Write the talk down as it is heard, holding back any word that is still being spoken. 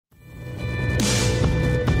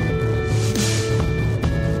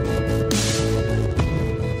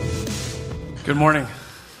Good morning.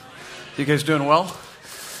 You guys doing well?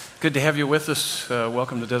 Good to have you with us.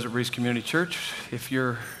 Welcome to Desert Breeze Community Church. If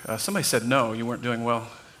you're, somebody said no, you weren't doing well.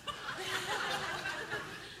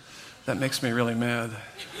 That makes me really mad.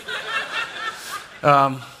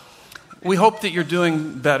 We hope that you're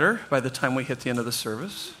doing better by the time we hit the end of the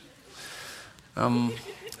service.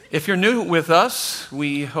 If you're new with us,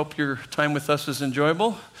 we hope your time with us is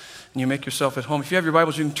enjoyable and you make yourself at home. If you have your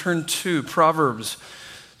Bibles, you can turn to Proverbs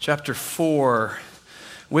chapter 4.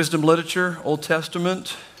 Wisdom literature, Old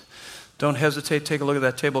Testament. Don't hesitate. Take a look at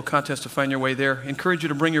that table of contents to find your way there. Encourage you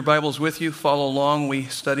to bring your Bibles with you. Follow along. We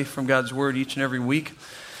study from God's Word each and every week.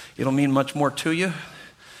 It'll mean much more to you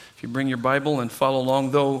if you bring your Bible and follow along,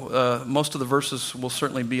 though most of the verses will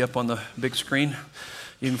certainly be up on the big screen.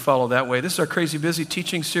 You can follow that way. This is our Crazy Busy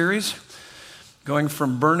teaching series, going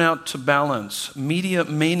from burnout to balance. Media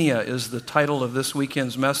Mania is the title of this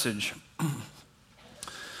weekend's message.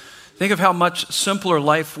 Think of how much simpler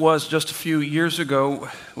life was just a few years ago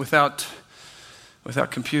without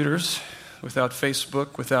computers, without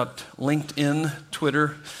Facebook, without LinkedIn,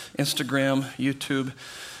 Twitter, Instagram, YouTube,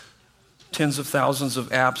 tens of thousands of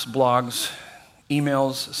apps, blogs,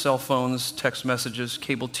 emails, cell phones, text messages,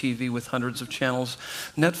 cable TV with hundreds of channels,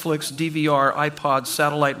 Netflix, DVR, iPod,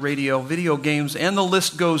 satellite radio, video games, and the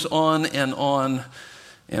list goes on and on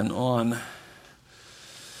and on.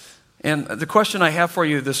 And the question I have for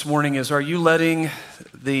you this morning is, are you letting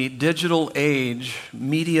the digital age,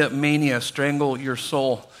 media mania, strangle your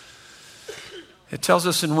soul? It tells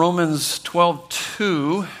us in Romans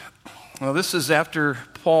 12:2, well, this is after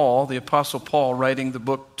Paul, the Apostle Paul, writing the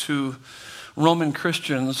book to Roman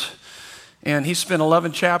Christians, and he spent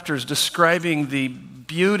 11 chapters describing the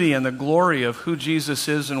beauty and the glory of who Jesus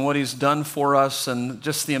is and what he's done for us and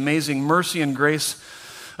just the amazing mercy and grace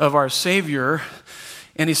of our Savior.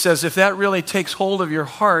 And he says, if that really takes hold of your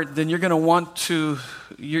heart, then you're going to want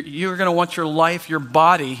your life, your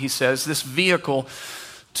body, he says, this vehicle,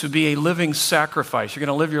 to be a living sacrifice. You're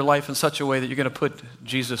going to live your life in such a way that you're going to put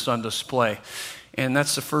Jesus on display. And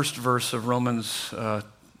that's the first verse of Romans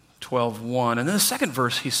 12:1. And then the second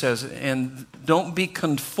verse, he says, and don't be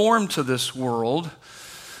conformed to this world,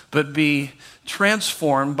 but be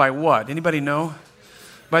transformed by what? Anybody know?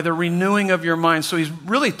 By the renewing of your mind. So he's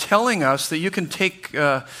really telling us that you can take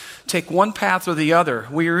one path or the other.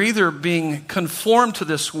 We are either being conformed to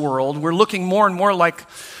this world, we're looking more and more like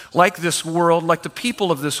this world, like the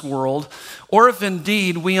people of this world, or if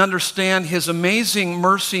indeed we understand his amazing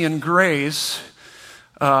mercy and grace,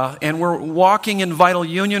 and we're walking in vital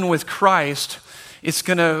union with Christ, it's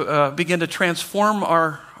going to begin to transform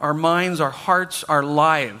our minds, our hearts, our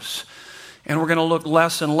lives. And we're going to look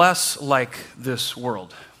less and less like this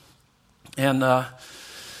world. And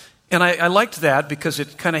I liked that because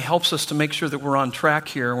it kind of helps us to make sure that we're on track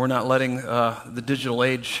here. We're not letting the digital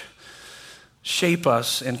age shape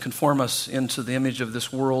us and conform us into the image of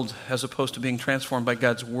this world as opposed to being transformed by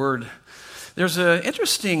God's Word. There's an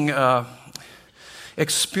interesting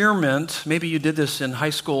experiment. Maybe you did this in high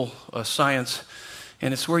school science.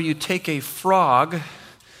 And it's where you take a frog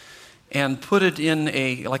and put it in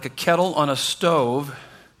a kettle on a stove,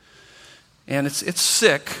 and it's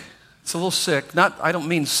sick. It's a little sick. I don't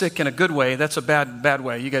mean sick in a good way. That's a bad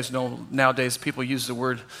way. You guys know nowadays people use the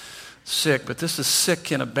word sick, but this is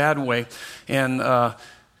sick in a bad way. And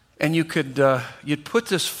you'd put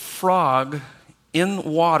this frog in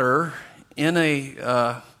water in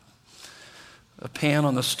a pan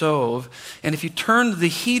on the stove, and if you turn the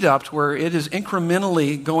heat up to where it is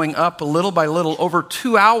incrementally going up a little by little over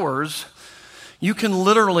 2 hours, you can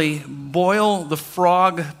literally boil the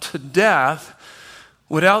frog to death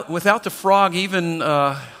without the frog even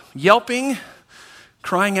yelping,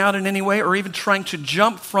 crying out in any way, or even trying to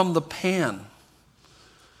jump from the pan.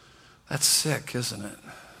 That's sick, isn't it?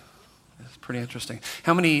 It's pretty interesting.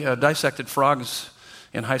 How many dissected frogs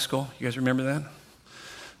in high school? You guys remember that?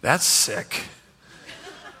 That's sick.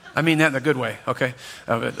 I mean that in a good way, okay?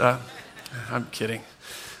 I'm kidding.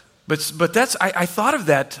 But that's, I thought of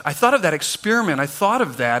that. I thought of that experiment. I thought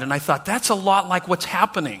of that, and I thought that's a lot like what's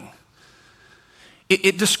happening.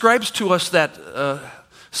 It describes to us that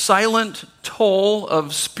silent toll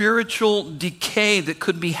of spiritual decay that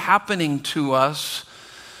could be happening to us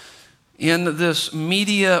in this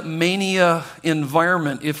media mania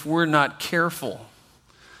environment if we're not careful.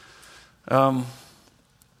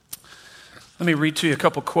 Let me read to you a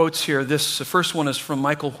couple quotes here. The first one is from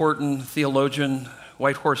Michael Horton, theologian,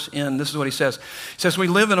 White Horse Inn. This is what he says. He says, we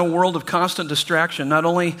live in a world of constant distraction. Not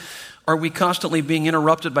only are we constantly being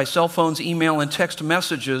interrupted by cell phones, email, and text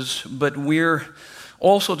messages, but we're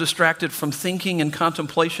also distracted from thinking and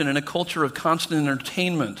contemplation in a culture of constant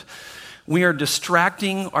entertainment. we are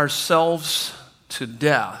distracting ourselves to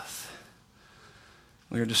death.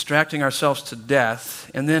 We are distracting ourselves to death.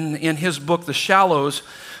 And then in his book, The Shallows,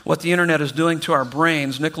 What the Internet is Doing to Our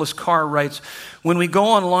Brains, Nicholas Carr writes, when we go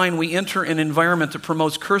online, we enter an environment that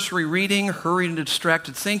promotes cursory reading, hurried and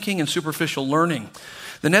distracted thinking, and superficial learning.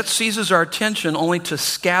 The net seizes our attention only to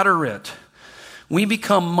scatter it. We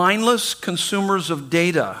become mindless consumers of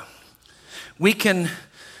data.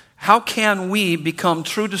 How can we become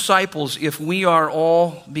true disciples if we are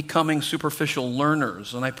all becoming superficial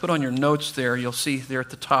learners? And I put on your notes there, you'll see there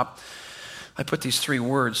at the top, I put these 3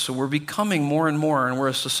 words. So we're becoming more and more, and we're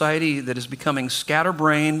a society that is becoming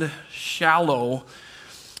scatterbrained, shallow.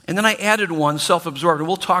 And then I added one, self-absorbed, and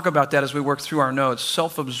we'll talk about that as we work through our notes.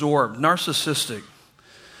 Self-absorbed, narcissistic.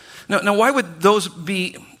 Now, why would those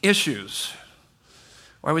be issues?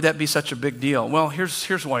 Why would that be such a big deal? Well,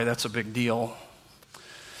 here's why that's a big deal.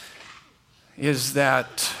 Is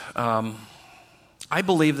that I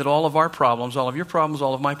believe that all of our problems, all of your problems,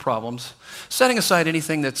 all of my problems, setting aside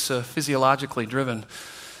anything that's physiologically driven,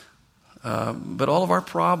 but all of our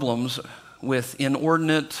problems with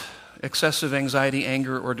inordinate, excessive anxiety,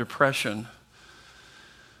 anger, or depression,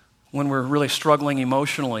 when we're really struggling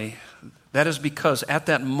emotionally, that is because at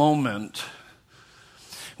that moment,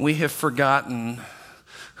 we have forgotten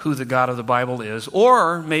who the God of the Bible is,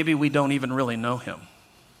 or maybe we don't even really know him.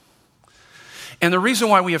 And the reason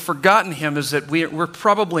why we have forgotten him is that we're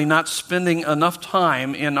probably not spending enough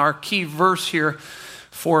time, in our key verse here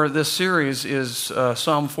for this series is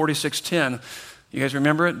Psalm 46:10. You guys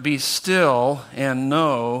remember it? Be still and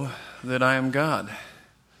know that I am God.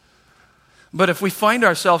 But if we find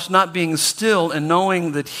ourselves not being still and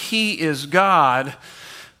knowing that he is God,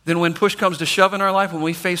 then when push comes to shove in our life, when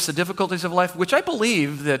we face the difficulties of life, which I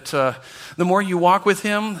believe that the more you walk with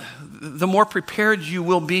him, the more prepared you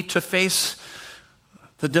will be to face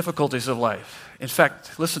the difficulties of life. In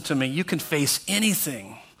fact, listen to me, you can face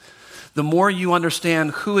anything. The more you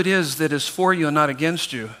understand who it is that is for you and not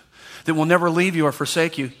against you, that will never leave you or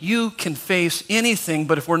forsake you, you can face anything.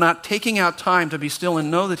 But if we're not taking out time to be still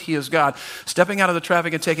and know that he is God, stepping out of the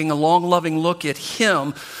traffic and taking a long, loving look at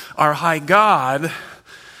him, our high God,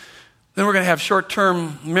 then we're going to have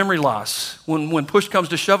short-term memory loss. When push comes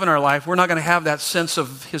to shove in our life, we're not going to have that sense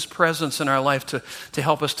of his presence in our life to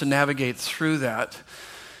help us to navigate through that.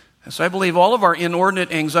 And so I believe all of our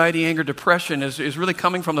inordinate anxiety, anger, depression is really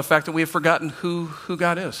coming from the fact that we have forgotten who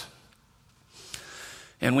God is.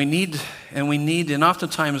 And we need, and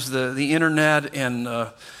oftentimes the internet and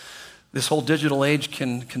this whole digital age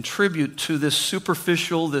can contribute to this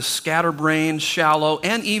superficial, this scatterbrained, shallow,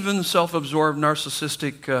 and even self-absorbed,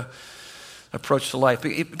 narcissistic approach to life.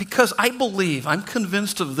 Because I'm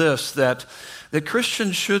convinced of this, that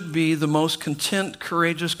Christians should be the most content,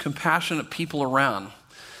 courageous, compassionate people around.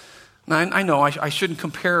 Now, I know I shouldn't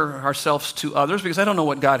compare ourselves to others because I don't know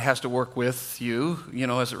what God has to work with you,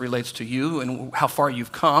 as it relates to you and how far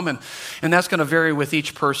you've come. And that's going to vary with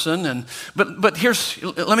each person. But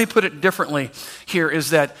let me put it differently here, is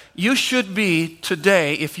that you should be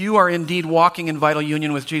today, if you are indeed walking in vital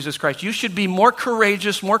union with Jesus Christ, you should be more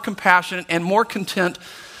courageous, more compassionate, and more content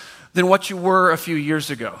than what you were a few years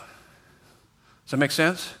ago. Does that make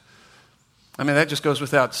sense? I mean, that just goes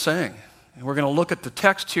without saying. And we're going to look at the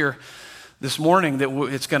text here this morning that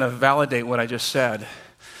it's going to validate what I just said.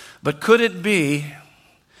 But could it be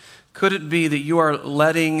that you are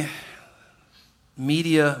letting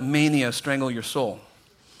media mania strangle your soul?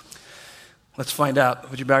 Let's find out.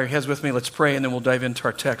 Would you bow your heads with me? Let's pray, and then we'll dive into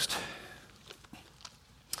our text.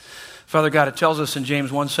 Father God, it tells us in James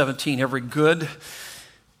 1:17, every good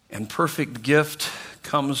and perfect gift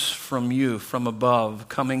comes from you, from above,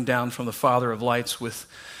 coming down from the Father of lights, with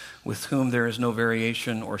whom there is no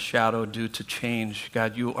variation or shadow due to change.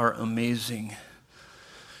 God, you are amazing.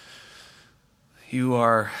 You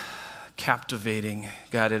are captivating.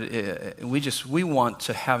 God, we want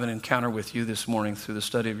to have an encounter with you this morning through the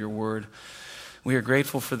study of your word. We are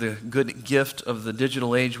grateful for the good gift of the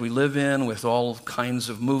digital age we live in, with all kinds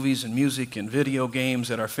of movies and music and video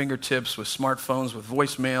games at our fingertips, with smartphones, with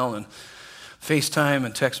voicemail and FaceTime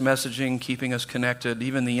and text messaging, keeping us connected,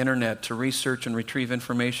 even the internet to research and retrieve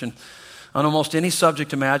information on almost any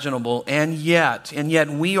subject imaginable. And yet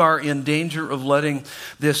we are in danger of letting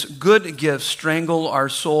this good gift strangle our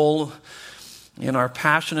soul in our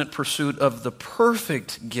passionate pursuit of the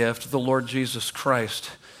perfect gift, the Lord Jesus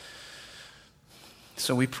Christ.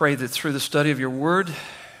 So we pray that through the study of your word,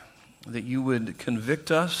 that you would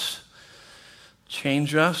convict us,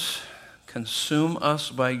 change us, consume us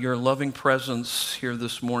by your loving presence here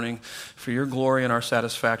this morning for your glory and our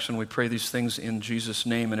satisfaction. We pray these things in Jesus'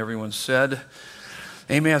 name. And everyone said,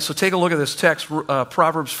 Amen. So take a look at this text,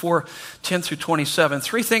 Proverbs 4:10 through 27.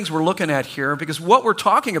 Three things we're looking at here, because what we're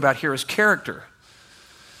talking about here is character.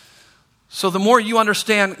 So the more you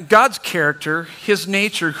understand God's character, His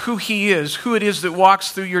nature, who He is, who it is that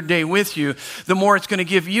walks through your day with you, the more it's going to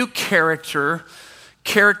give you character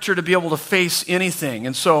to be able to face anything.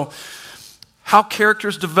 And so how character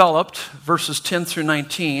is developed, verses 10 through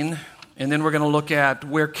 19, and then we're going to look at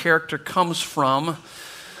where character comes from,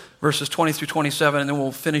 verses 20 through 27, and then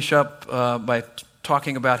we'll finish up by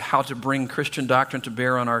talking about how to bring Christian doctrine to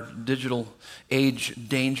bear on our digital age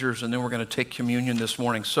dangers, and then we're going to take communion this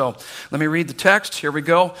morning. So let me read the text. Here we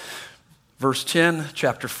go. Verse 10,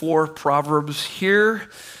 chapter 4, Proverbs. Hear,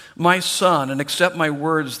 my son, and accept my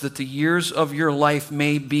words, that the years of your life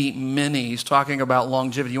may be many. He's talking about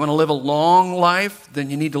longevity. You want to live a long life?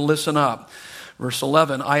 Then you need to listen up. Verse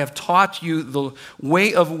 11, I have taught you the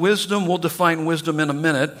way of wisdom. We'll define wisdom in a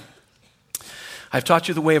minute. I've taught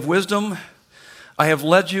you the way of wisdom. I have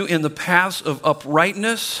led you in the paths of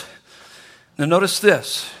uprightness. Now notice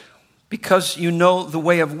this. Because you know the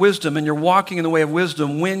way of wisdom and you're walking in the way of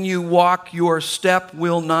wisdom, when you walk, your step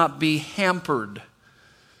will not be hampered.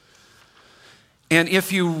 And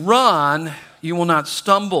if you run, you will not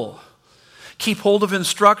stumble. Keep hold of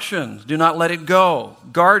instruction. Do not let it go.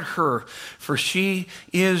 Guard her, for she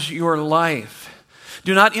is your life.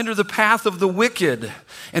 Do not enter the path of the wicked,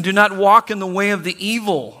 and do not walk in the way of the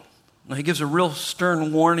evil. Now he gives a real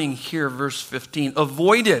stern warning here, verse 15.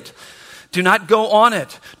 Avoid it. Do not go on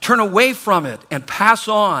it. Turn away from it and pass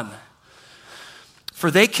on. For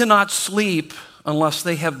they cannot sleep unless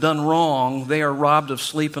they have done wrong. They are robbed of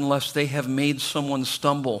sleep unless they have made someone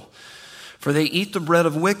stumble. For they eat the bread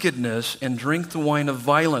of wickedness and drink the wine of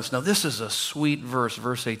violence. Now this is a sweet verse.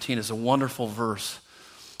 Verse 18 is a wonderful verse.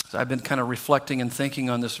 So I've been kind of reflecting and thinking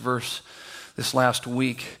on this verse this last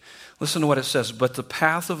week. Listen to what it says. But the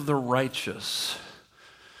path of the righteous.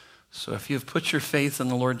 So if you've put your faith in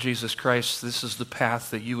the Lord Jesus Christ, this is the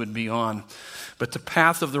path that you would be on. But the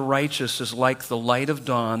path of the righteous is like the light of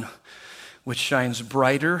dawn, which shines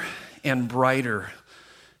brighter and brighter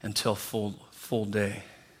until full day.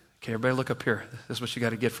 Okay, everybody look up here. This is what you got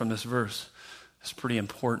to get from this verse. It's pretty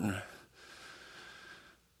important.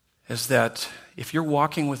 Is that if you're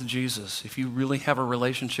walking with Jesus, if you really have a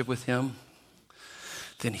relationship with Him,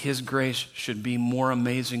 then His grace should be more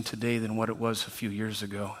amazing today than what it was a few years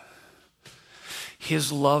ago.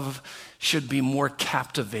 His love should be more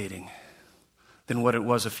captivating than what it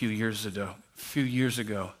was a few years ago.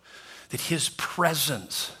 That His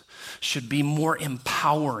presence should be more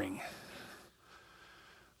empowering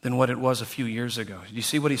than what it was a few years ago. Do you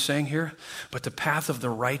see what he's saying here? But the path of the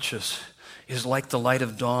righteous is like the light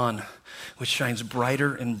of dawn, which shines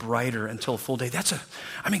brighter and brighter until full day. That's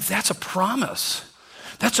a promise.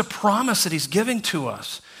 That's a promise that He's giving to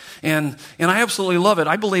us. And I absolutely love it.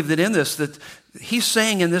 I believe that in this, that he's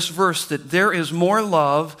saying in this verse that there is more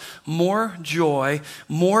love, more joy,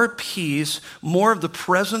 more peace, more of the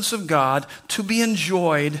presence of God to be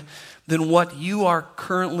enjoyed than what you are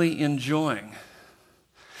currently enjoying.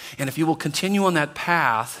 And if you will continue on that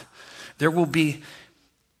path, it will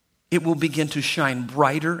begin to shine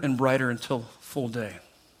brighter and brighter until full day.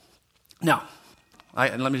 Now,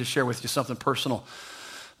 and let me just share with you something personal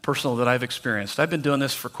that I've experienced. I've been doing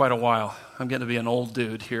this for quite a while. I'm getting to be an old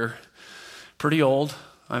dude here. Pretty old.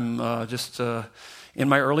 I'm just in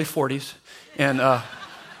my early 40s. And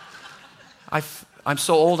I'm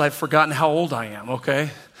so old I've forgotten how old I am, okay?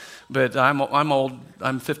 But I'm old.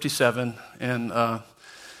 I'm 57.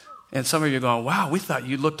 And some of you are going, wow, we thought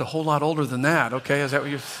you looked a whole lot older than that, okay? Is that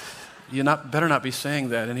what you better not be saying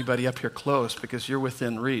that, anybody up here close, because you're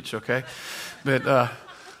within reach, okay? But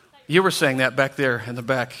you were saying that back there in the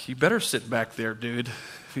back. You better sit back there, dude,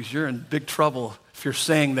 because you're in big trouble if you're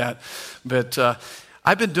saying that. But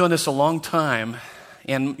I've been doing this a long time,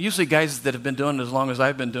 and usually guys that have been doing it as long as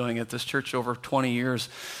I've been doing it, this church over 20 years,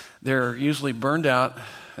 they're usually burned out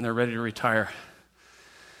and they're ready to retire.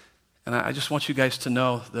 And I just want you guys to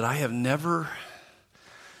know that I have never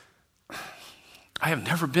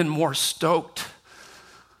been more stoked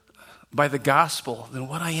by the gospel than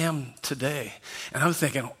what I am today. And I'm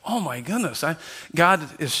thinking, oh my goodness, God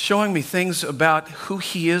is showing me things about who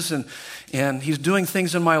He is, and He's doing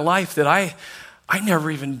things in my life that I never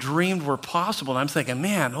even dreamed were possible. And I'm thinking,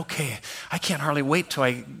 man, okay, I can't hardly wait till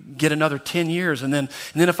I get another 10 years. And then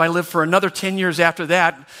if I live for another 10 years after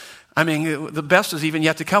that, I mean, the best is even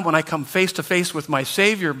yet to come when I come face to face with my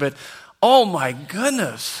Savior. But oh my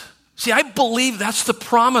goodness. See, I believe that's the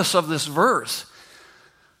promise of this verse.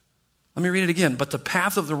 Let me read it again. But the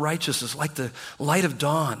path of the righteous is like the light of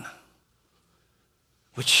dawn,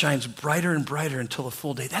 which shines brighter and brighter until the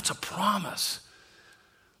full day. That's a promise.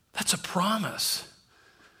 That's a promise.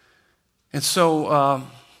 And so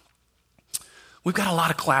we've got a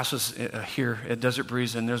lot of classes here at Desert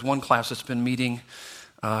Breeze, and there's one class that's been meeting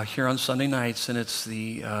here on Sunday nights, and it's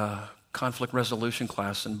the conflict resolution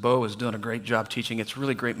class, and Bo is doing a great job teaching. It's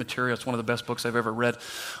really great material. It's one of the best books I've ever read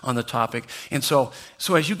on the topic. And so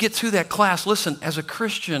as you get through that class, listen, as a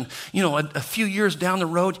Christian, a few years down the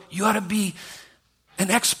road, you ought to be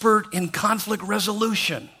an expert in conflict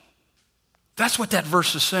resolution. That's what that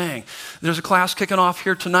verse is saying. There's a class kicking off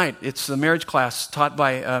here tonight. It's the marriage class taught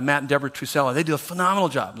by Matt and Deborah Trusella. They do a phenomenal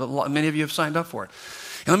job. Many of you have signed up for it.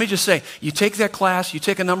 And let me just say, you take that class, you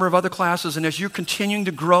take a number of other classes, and as you're continuing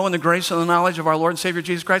to grow in the grace and the knowledge of our Lord and Savior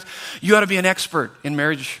Jesus Christ, you ought to be an expert in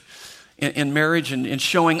marriage, and in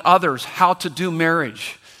showing others how to do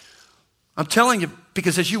marriage. I'm telling you,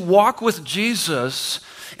 because as you walk with Jesus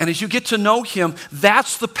and as you get to know him,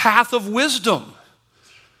 that's the path of wisdom.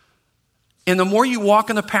 And the more you walk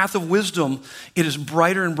in the path of wisdom, it is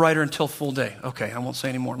brighter and brighter until full day. Okay, I won't say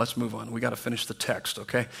any more. Let's move on. We got to finish the text,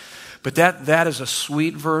 okay? But that is a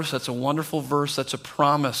sweet verse. That's a wonderful verse. That's a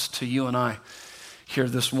promise to you and I here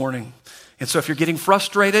this morning. And so if you're getting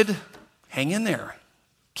frustrated, hang in there.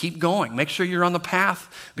 Keep going. Make sure you're on the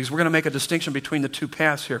path, because we're going to make a distinction between the two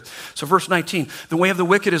paths here. So verse 19, the way of the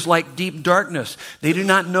wicked is like deep darkness. They do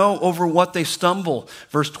not know over what they stumble.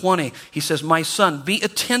 Verse 20, he says, my son, be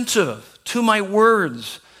attentive to my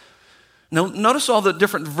words. Now, notice all the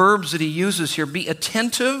different verbs that he uses here. Be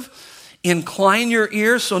attentive, incline your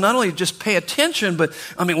ear. So not only just pay attention, but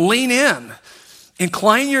lean in.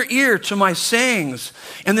 Incline your ear to my sayings,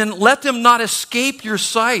 and then let them not escape your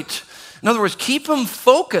sight. In other words, keep them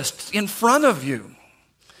focused in front of you.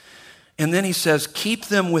 And then he says, keep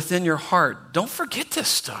them within your heart. Don't forget this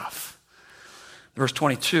stuff. Verse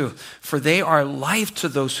 22, for they are life to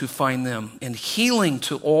those who find them and healing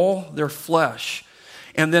to all their flesh.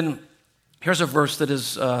 And then here's a verse that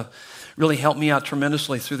has really helped me out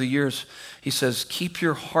tremendously through the years. He says, keep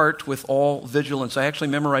your heart with all vigilance. I actually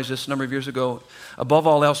memorized this a number of years ago. Above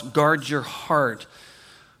all else, guard your heart,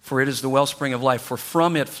 for it is the wellspring of life. For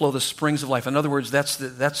from it flow the springs of life. In other words,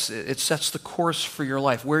 it sets the course for your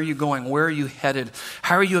life. Where are you going? Where are you headed?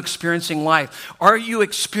 How are you experiencing life? Are you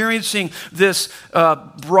experiencing this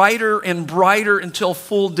brighter and brighter until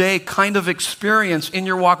full day kind of experience in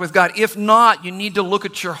your walk with God? If not, you need to look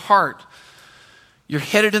at your heart. You're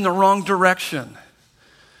headed in the wrong direction.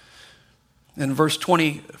 In verse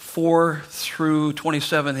 24 through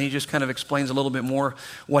 27, he just kind of explains a little bit more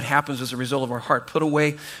what happens as a result of our heart. Put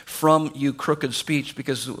away from you crooked speech,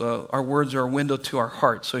 because our words are a window to our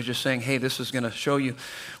heart. So he's just saying, hey, this is going to show you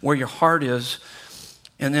where your heart is.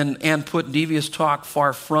 And put devious talk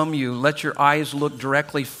far from you. Let your eyes look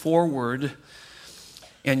directly forward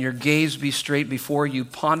and your gaze be straight before you.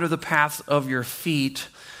 Ponder the path of your feet,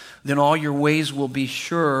 then all your ways will be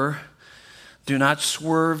sure. Do not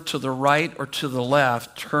swerve to the right or to the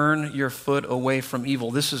left. Turn your foot away from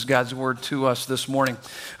evil. This is God's word to us this morning.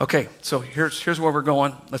 Okay, so here's where we're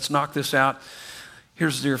going. Let's knock this out.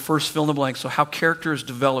 Here's your first fill in the blank. So how character is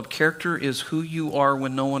developed. Character is who you are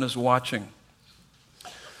when no one is watching.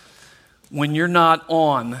 When you're not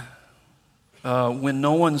on, when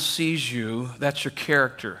no one sees you, that's your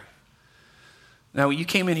character. Now, you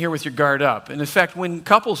came in here with your guard up. And in fact, when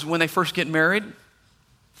couples, when they first get married,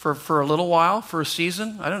 for a little while, for a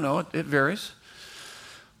season, I don't know, it varies.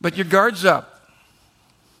 But your guard's up.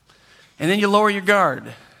 And then you lower your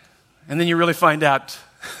guard. And then you really find out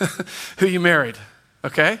who you married.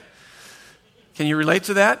 Okay? Can you relate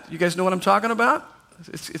to that? You guys know what I'm talking about?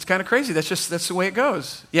 It's kind of crazy. That's the way it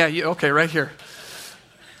goes. Yeah, okay, right here.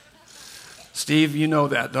 Steve, you know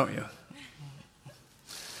that, don't you?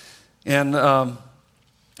 And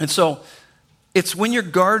so it's when your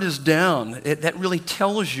guard is down, that really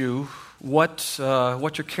tells you what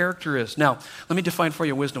your character is. Now, let me define for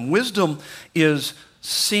you wisdom. Wisdom is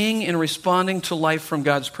seeing and responding to life from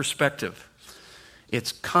God's perspective.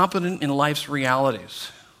 It's competent in life's realities.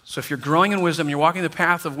 So if you're growing in wisdom, you're walking the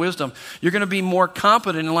path of wisdom, you're going to be more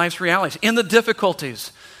competent in life's realities, in the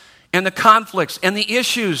difficulties and the conflicts and the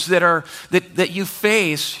issues that you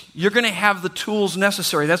face. You're going to have the tools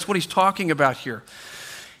necessary. That's what he's talking about here.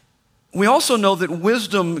 We also know that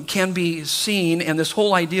wisdom can be seen, and this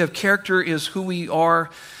whole idea of character is who we are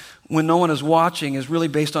when no one is watching is really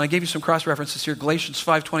based on, I gave you some cross references here, Galatians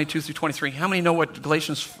 5:22 through 23. How many know what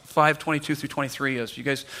Galatians 5:22 through 23 is? You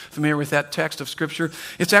guys familiar with that text of Scripture?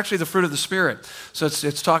 It's actually the fruit of the Spirit. So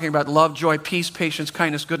it's talking about love, joy, peace, patience,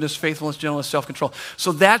 kindness, goodness, faithfulness, gentleness, self-control.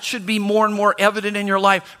 So that should be more and more evident in your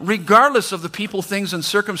life, regardless of the people, things, and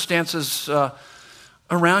circumstances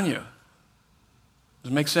around you.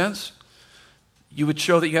 Does it make sense? You would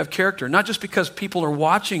show that you have character, not just because people are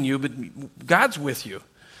watching you, but God's with you.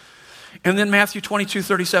 And then Matthew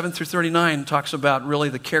 22:37 through 39 talks about really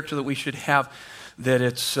the character that we should have, that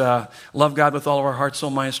it's love God with all of our heart, soul,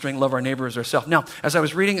 mind, strength, love our neighbor as ourselves. Now, as I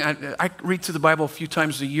was reading, I read through the Bible a few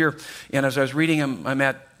times a year, and as I was reading, I'm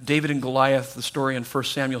at David and Goliath, the story in 1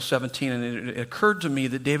 Samuel 17, and it occurred to me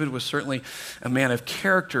that David was certainly a man of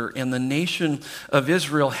character, and the nation of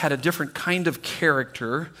Israel had a different kind of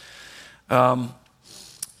character. And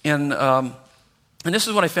this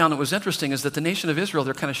is what I found that was interesting, is that the nation of Israel,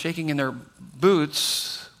 they're kind of shaking in their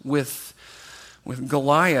boots with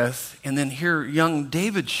Goliath, and then here young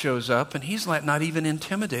David shows up, and he's not even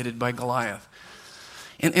intimidated by Goliath.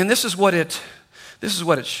 And this is what it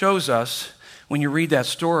shows us when you read that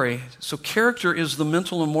story. So character is the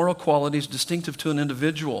mental and moral qualities distinctive to an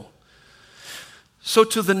individual. So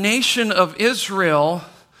to the nation of Israel,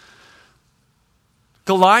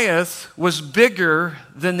 Goliath was bigger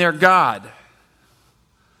than their God.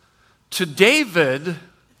 To David,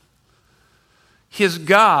 his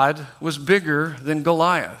God was bigger than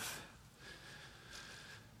Goliath.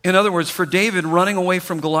 In other words, for David, running away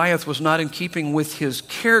from Goliath was not in keeping with his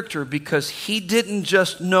character, because he didn't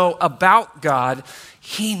just know about God,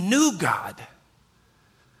 he knew God.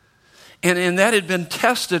 And that had been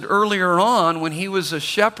tested earlier on when he was a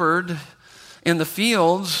shepherd in the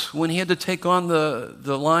fields, when he had to take on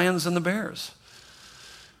the lions and the bears.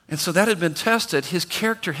 And so that had been tested. His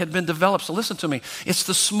character had been developed. So listen to me. It's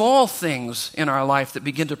the small things in our life that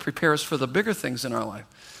begin to prepare us for the bigger things in our life.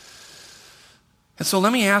 And so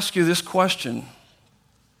let me ask you this question.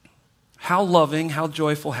 How loving, how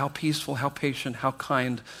joyful, how peaceful, how patient, how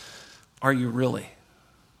kind are you really?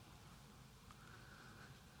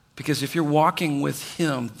 Because if you're walking with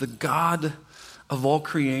Him, the God of all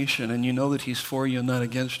creation, and you know that He's for you and not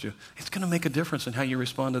against you, it's going to make a difference in how you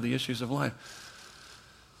respond to the issues of life.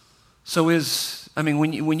 So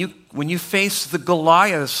when you face the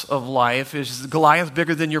Goliaths of life, is Goliath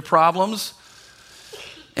bigger than your problems?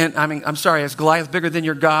 And is Goliath bigger than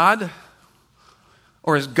your God?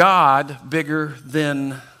 Or is God bigger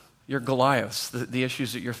than your Goliaths, the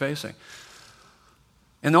issues that you're facing?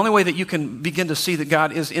 And the only way that you can begin to see that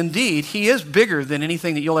God is indeed, He is bigger than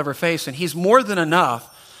anything that you'll ever face, and He's more than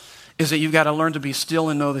enough, is that you've got to learn to be still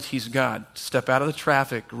and know that He's God. Step out of the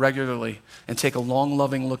traffic regularly and take a long,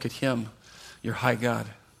 loving look at Him, your high God.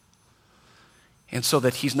 And so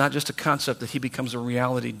that He's not just a concept, that He becomes a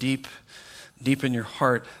reality deep in your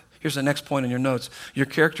heart. Here's the next point in your notes. Your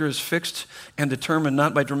character is fixed and determined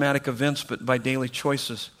not by dramatic events, but by daily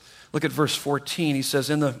choices. Look at verse 14. He says,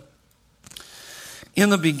 in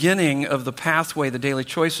the beginning of the pathway, the daily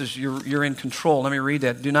choices, you're in control. Let me read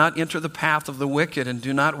that. Do not enter the path of the wicked, and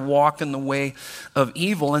do not walk in the way of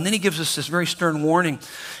evil. And then he gives us this very stern warning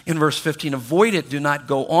in verse 15. Avoid it, do not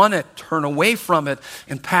go on it, turn away from it,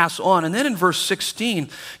 and pass on. And then in verse 16,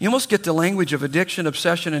 you almost get the language of addiction,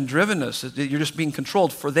 obsession, and drivenness. You're just being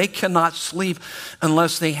controlled. For they cannot sleep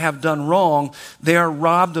unless they have done wrong. They are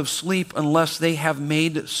robbed of sleep unless they have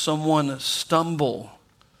made someone stumble.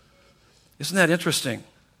 Isn't that interesting?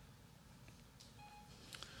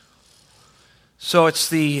 So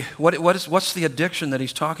it's what's the addiction that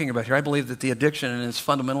he's talking about here? I believe that the addiction, and it's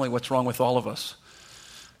fundamentally what's wrong with all of us,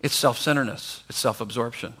 it's self-centeredness, it's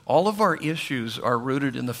self-absorption. All of our issues are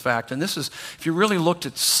rooted in the fact, and this is, if you really looked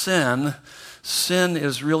at sin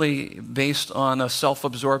is really based on a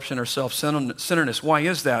self-absorption or self-centeredness. Why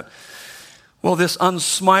is that? Well, this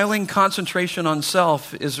unsmiling concentration on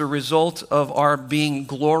self is a result of our being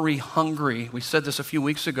glory hungry. We said this a few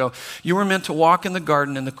weeks ago. You were meant to walk in the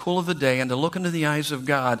garden in the cool of the day and to look into the eyes of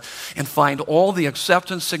God and find all the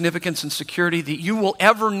acceptance, significance, and security that you will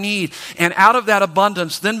ever need. And out of that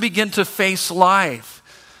abundance, then begin to face life.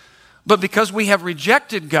 But because we have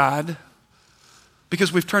rejected God,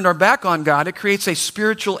 because we've turned our back on God, it creates a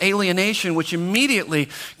spiritual alienation, which immediately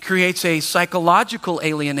creates a psychological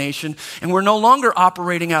alienation, and we're no longer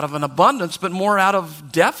operating out of an abundance, but more out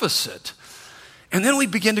of deficit. And then we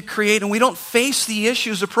begin to create, and we don't face the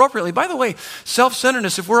issues appropriately. By the way,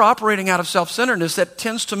 self-centeredness, if we're operating out of self-centeredness, that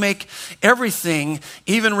tends to make everything,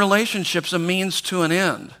 even relationships, a means to an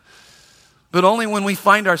end. But only when we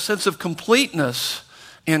find our sense of completeness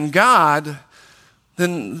in God,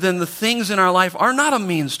 then the things in our life are not a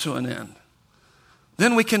means to an end.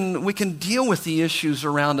 Then we can deal with the issues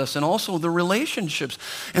around us and also the relationships.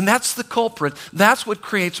 And that's the culprit. That's what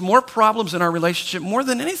creates more problems in our relationship more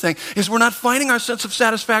than anything, is we're not finding our sense of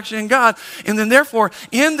satisfaction in God. And then therefore,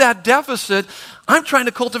 in that deficit, I'm trying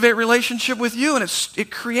to cultivate relationship with you, and it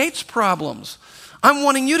creates problems. I'm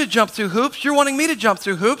wanting you to jump through hoops. You're wanting me to jump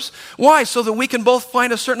through hoops. Why? So that we can both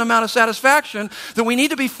find a certain amount of satisfaction that we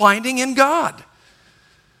need to be finding in God.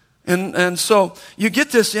 And so you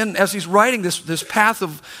get this in as he's writing this path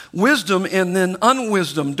of wisdom and then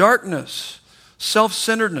unwisdom, darkness,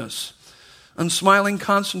 self-centeredness, unsmiling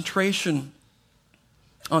concentration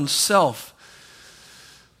on self.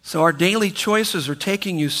 So our daily choices are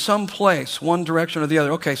taking you someplace, one direction or the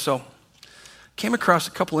other. Okay, so came across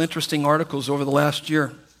a couple interesting articles over the last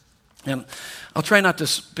year, and I'll try not to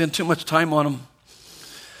spend too much time on them.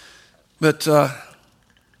 But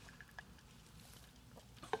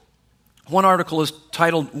one article is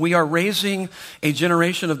titled, "We Are Raising a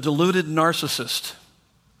Generation of Deluded Narcissists."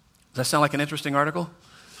 Does that sound like an interesting article?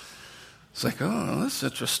 It's like, oh, that's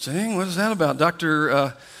interesting. What is that about?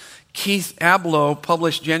 Dr. Keith Abloh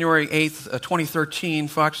published January 8th, 2013,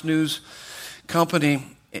 Fox News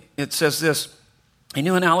Company. It says this: a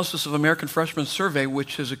new analysis of American Freshman Survey,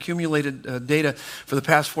 which has accumulated data for the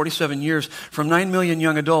past 47 years from 9 million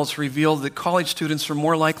young adults, revealed that college students are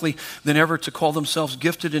more likely than ever to call themselves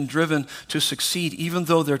gifted and driven to succeed, even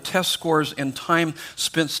though their test scores and time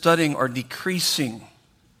spent studying are decreasing.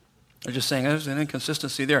 They're just saying there's an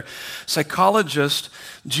inconsistency there. Psychologist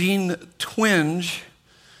Jean Twenge,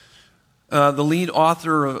 the lead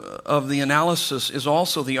author of the analysis, is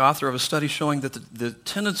also the author of a study showing that the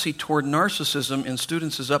tendency toward narcissism in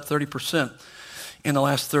students is up 30% in the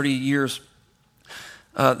last 30 years.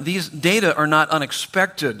 These data are not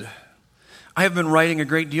unexpected. I have been writing a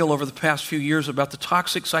great deal over the past few years about the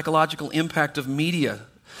toxic psychological impact of media,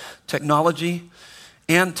 technology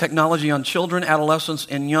on children, adolescents,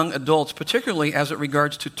 and young adults, particularly as it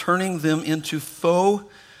regards to turning them into faux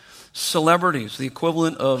celebrities, the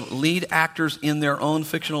equivalent of lead actors in their own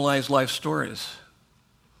fictionalized life stories.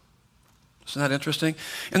 Isn't that interesting?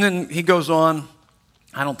 And then he goes on.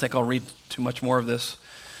 I don't think I'll read too much more of this.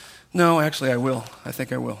 No, actually I will. I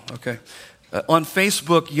think I will. Okay. On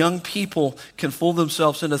Facebook, young people can fool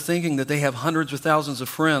themselves into thinking that they have hundreds or thousands of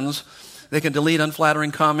friends. They can delete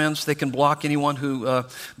unflattering comments. They can block anyone who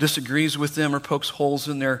disagrees with them or pokes holes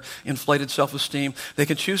in their inflated self-esteem. They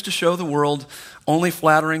can choose to show the world only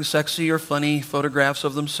flattering, sexy, or funny photographs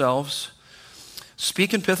of themselves.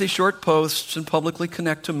 Speak in pithy short posts and publicly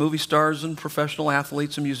connect to movie stars and professional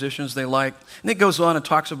athletes and musicians they like. And it goes on and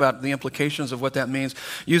talks about the implications of what that means.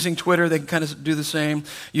 Using Twitter, they can kind of do the same.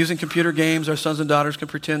 Using computer games, our sons and daughters can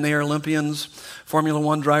pretend they are Olympians, Formula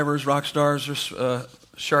One drivers, rock stars, or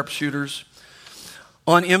sharpshooters.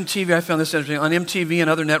 On MTV, I found this interesting. On MTV and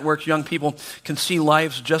other networks, young people can see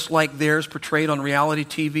lives just like theirs portrayed on reality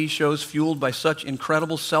TV shows fueled by such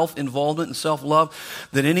incredible self-involvement and self-love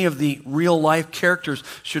that any of the real-life characters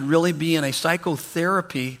should really be in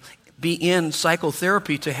psychotherapy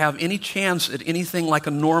to have any chance at anything like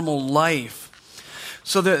a normal life.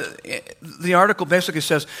 So the article basically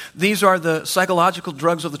says, these are the psychological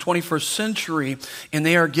drugs of the 21st century, and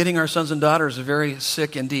they are getting our sons and daughters very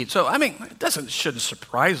sick indeed. So, I mean, it shouldn't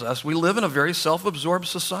surprise us. We live in a very self-absorbed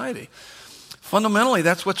society. Fundamentally,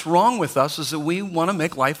 that's what's wrong with us, is that we want to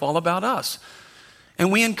make life all about us.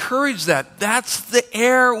 And we encourage that. That's the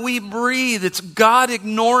air we breathe. It's God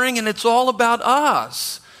ignoring, and it's all about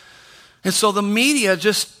us. And so the media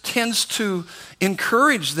just tends to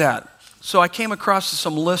encourage that. So I came across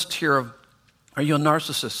some list here of, are you a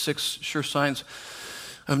narcissist? 6 sure signs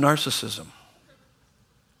of narcissism.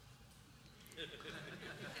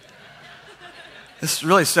 This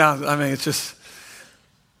really sounds, it's just,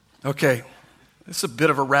 okay. It's a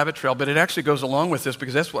bit of a rabbit trail, but it actually goes along with this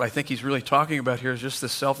because that's what I think he's really talking about here, is just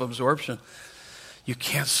this self-absorption. You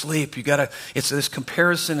can't sleep. It's this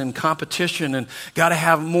comparison and competition and got to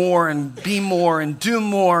have more and be more and do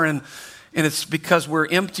more, and it's because we're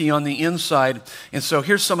empty on the inside. And so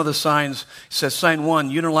here's some of the signs. It says, sign 1,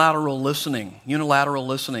 unilateral listening. Unilateral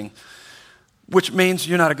listening, which means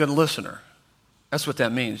you're not a good listener. That's what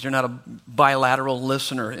that means. You're not a bilateral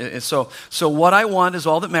listener. So what I want is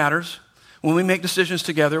all that matters. When we make decisions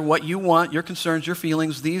together, what you want, your concerns, your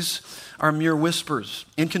feelings, these are mere whispers,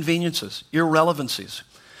 inconveniences, irrelevancies.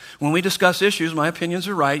 When we discuss issues, my opinions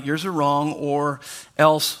are right, yours are wrong, or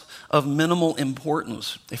else of minimal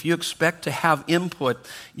importance. If you expect to have input,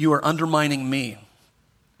 you are undermining me.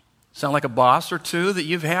 Sound like a boss or two that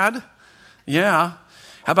you've had? Yeah.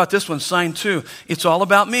 How about this one, sign 2? It's all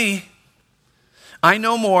about me. I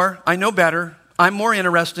know more. I know better. I'm more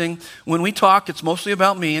interesting. When we talk, it's mostly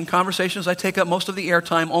about me. In conversations, I take up most of the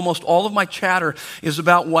airtime. Almost all of my chatter is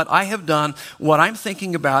about what I have done, what I'm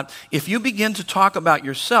thinking about. If you begin to talk about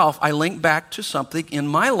yourself, I link back to something in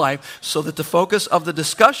my life so that the focus of the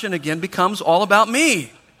discussion again becomes all about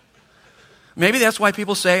me. Maybe that's why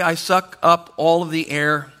people say I suck up all of the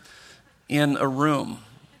air in a room.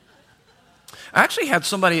 I actually had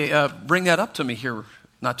somebody bring that up to me here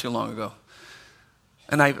not too long ago.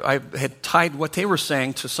 And I had tied what they were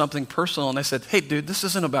saying to something personal, and I said, hey, dude, this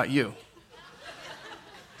isn't about you.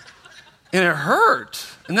 And it hurt.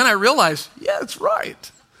 And then I realized, yeah, it's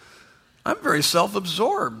right. I'm very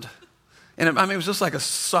self-absorbed. And it was just like a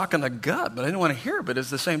sock in the gut, but I didn't want to hear it. But at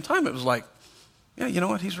the same time, it was like, yeah, you know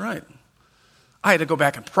what? He's right. I had to go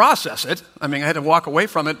back and process it. I had to walk away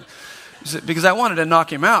from it because I wanted to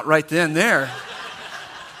knock him out right then and there.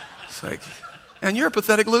 It's like, and you're a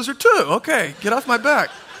pathetic loser too. Okay, get off my back.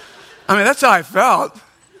 That's how I felt.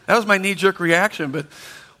 That was my knee-jerk reaction. But,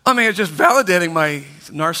 it's just validating my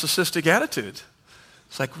narcissistic attitude.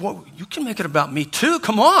 It's like, whoa, you can make it about me too.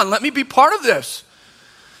 Come on, let me be part of this.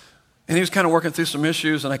 And he was kind of working through some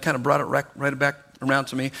issues, and I kind of brought it right back around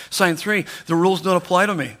to me. Sign 3, the rules don't apply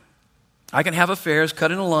to me. I can have affairs,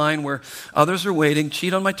 cut in a line where others are waiting,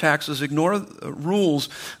 cheat on my taxes, ignore rules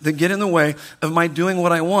that get in the way of my doing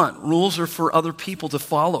what I want. Rules are for other people to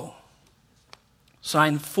follow.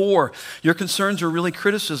 Sign 4, your concerns are really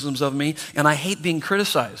criticisms of me, and I hate being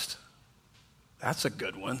criticized. That's a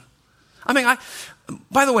good one.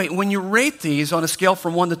 By the way, when you rate these on a scale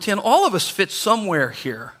from 1 to 10, all of us fit somewhere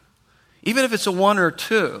here, even if it's a 1 or a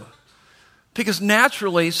 2. Because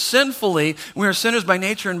naturally, sinfully, we are sinners by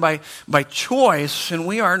nature and by choice, and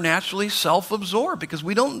we are naturally self-absorbed because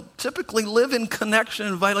we don't typically live in connection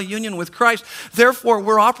and vital union with Christ. Therefore,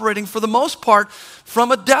 we're operating, for the most part,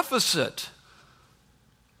 from a deficit.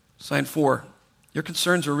 Sign 4, your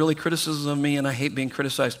concerns are really criticisms of me, and I hate being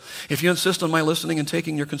criticized. If you insist on my listening and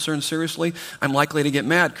taking your concerns seriously, I'm likely to get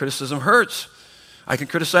mad. Criticism hurts. I can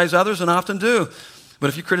criticize others and often do. But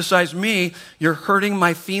if you criticize me, you're hurting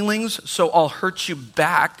my feelings, so I'll hurt you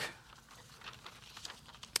back.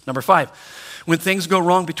 Number 5, when things go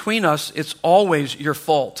wrong between us, it's always your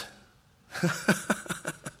fault.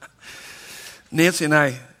 Nancy and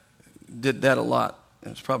I did that a lot.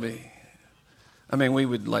 It's probably, we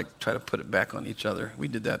would try to put it back on each other. We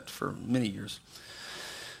did that for many years.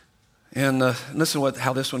 And listen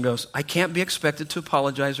how this one goes. I can't be expected to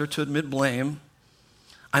apologize or to admit blame.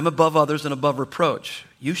 I'm above others and above reproach.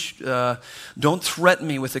 You don't threaten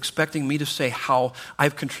me with expecting me to say how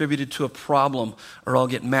I've contributed to a problem or I'll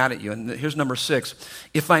get mad at you. And here's number 6.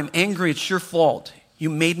 If I'm angry, it's your fault. You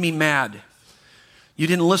made me mad. You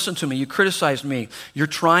didn't listen to me. You criticized me. You're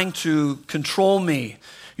trying to control me.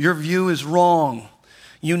 Your view is wrong.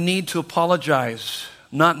 You need to apologize,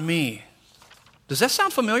 not me. Does that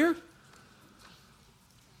sound familiar?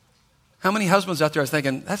 How many husbands out there are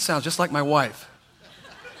thinking, that sounds just like my wife?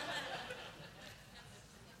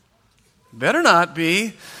 Better not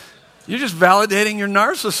be. You're just validating your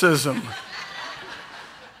narcissism.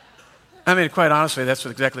 Quite honestly, that's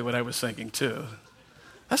exactly what I was thinking too.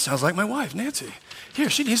 That sounds like my wife, Nancy. Here,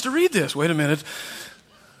 she needs to read this. Wait a minute.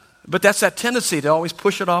 But that's that tendency to always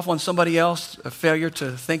push it off on somebody else, a failure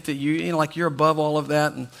to think that you're above all of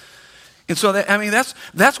that. And so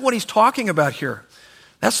that's what he's talking about here.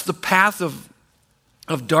 That's the path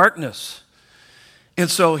of darkness. And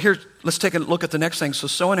so here, let's take a look at the next thing. So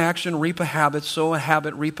sow an action, reap a habit. Sow a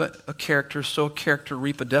habit, reap a character. Sow a character,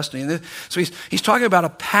 reap a destiny. And so he's talking about a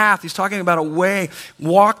path. He's talking about a way,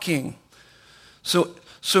 walking. So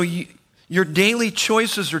your daily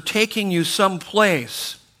choices are taking you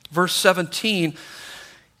someplace. Verse 17,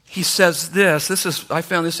 he says this. I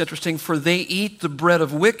found this interesting. For they eat the bread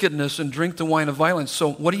of wickedness and drink the wine of violence.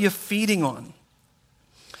 So what are you feeding on?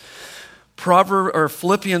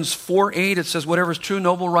 Philippians 4:8, it says, whatever is true,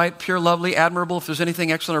 noble, right, pure, lovely, admirable, if there's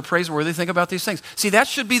anything excellent or praiseworthy, think about these things. See, that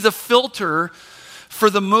should be the filter for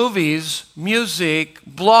the movies, music,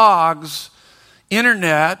 blogs,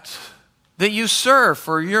 internet that you surf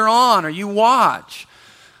or you're on or you watch.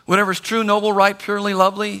 Whatever is true, noble, right, purely,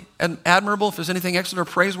 lovely, and admirable, if there's anything excellent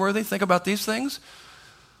or praiseworthy, think about these things.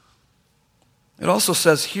 It also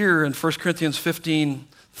says here in 1 Corinthians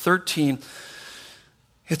 15:13,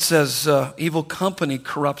 it says, evil company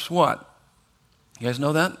corrupts what? You guys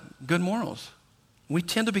know that? Good morals. We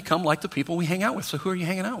tend to become like the people we hang out with. So who are you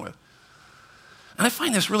hanging out with? And I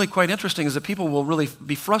find this really quite interesting is that people will really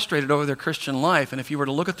be frustrated over their Christian life. And if you were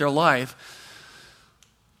to look at their life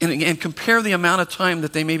and compare the amount of time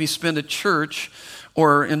that they maybe spend at church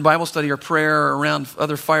or in Bible study or prayer or around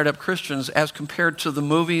other fired up Christians as compared to the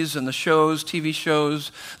movies and the shows, TV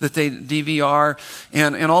shows that they DVR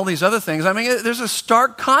and all these other things. There's a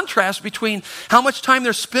stark contrast between how much time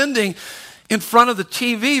they're spending in front of the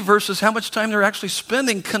TV versus how much time they're actually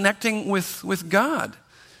spending connecting with God.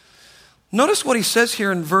 Notice what he says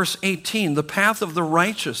here in verse 18, the path of the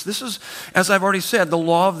righteous. This is, as I've already said, the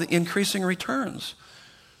law of the increasing returns.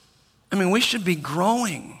 I mean, we should be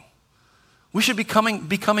growing. We should be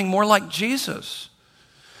becoming more like Jesus.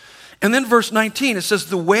 And then verse 19, it says,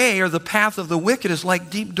 the way or the path of the wicked is like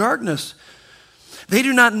deep darkness. They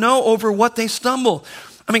do not know over what they stumble.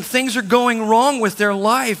 I mean, things are going wrong with their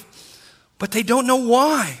life, but they don't know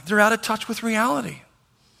why. They're out of touch with reality.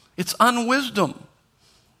 It's unwisdom.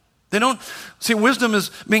 They don't see, wisdom is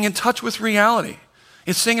being in touch with reality.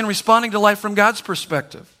 It's seeing and responding to life from God's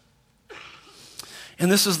perspective. And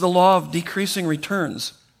this is the law of decreasing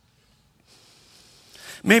returns.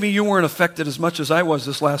 Maybe you weren't affected as much as I was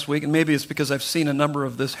this last week, and maybe it's because I've seen a number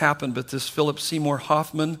of this happen, but this Philip Seymour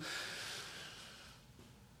Hoffman,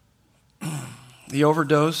 the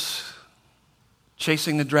overdose,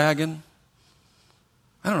 chasing the dragon.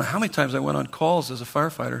 I don't know how many times I went on calls as a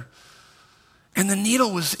firefighter, and the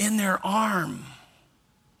needle was in their arm.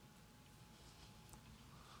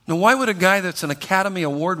 Now, why would a guy that's an Academy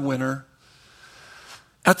Award winner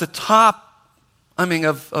at the top,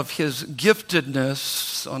 of his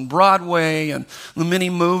giftedness on Broadway and the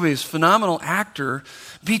many movies, phenomenal actor,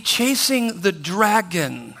 be chasing the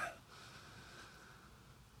dragon?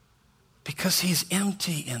 Because he's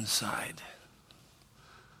empty inside.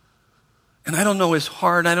 And I don't know his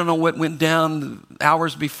heart. I don't know what went down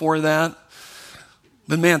hours before that.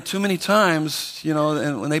 But man, too many times,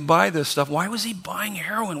 and when they buy this stuff, why was he buying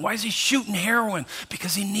heroin? Why is he shooting heroin?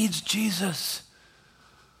 Because he needs Jesus.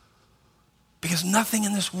 Because nothing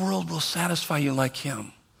in this world will satisfy you like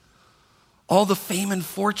him. All the fame and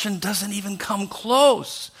fortune doesn't even come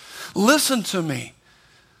close. Listen to me.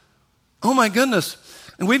 Oh my goodness.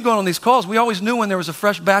 And we've gone on these calls. We always knew when there was a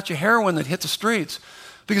fresh batch of heroin that hit the streets.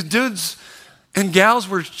 Because dudes and gals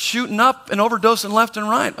were shooting up and overdosing left and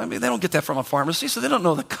right. I mean, they don't get that from a pharmacy, so they don't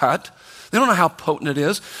know the cut. They don't know how potent it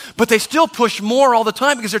is. But they still push more all the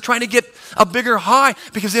time because they're trying to get a bigger high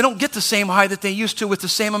because they don't get the same high that they used to with the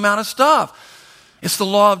same amount of stuff. It's the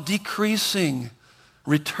law of decreasing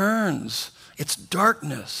returns. It's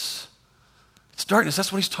darkness. It's darkness.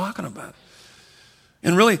 That's what he's talking about.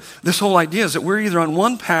 And really, this whole idea is that we're either on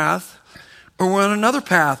one path or we're on another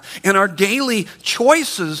path. And our daily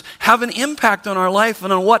choices have an impact on our life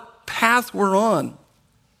and on what path we're on.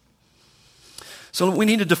 So we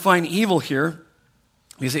need to define evil here.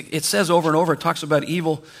 Because it says over and over, it talks about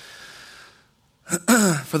evil.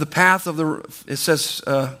 For the path of it says,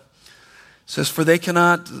 for they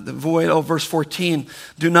cannot avoid, verse 14,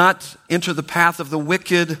 do not enter the path of the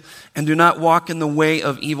wicked and do not walk in the way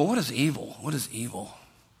of evil. What is evil? What is evil?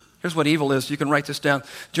 Here's what evil is. You can write this down.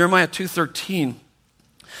 Jeremiah 2:13.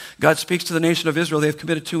 God speaks to the nation of Israel. They have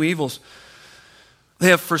committed two evils. They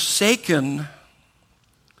have forsaken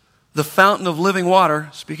the fountain of living water,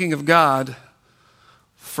 speaking of God,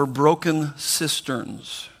 for broken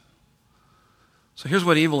cisterns. So here's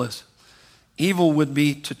what evil is. Evil would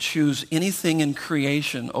be to choose anything in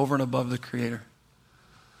creation over and above the Creator.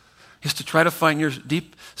 It's to try to find your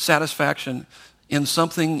deep satisfaction in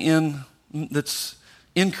something that's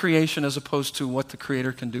in creation as opposed to what the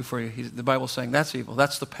Creator can do for you. The Bible's saying that's evil.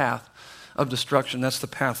 That's the path of destruction. That's the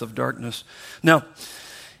path of darkness. Now,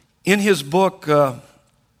 in his book,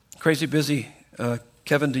 Crazy Busy,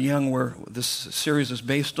 Kevin DeYoung, where this series is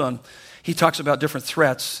based on, he talks about different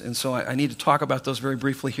threats. And so I need to talk about those very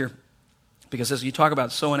briefly here. Because as you talk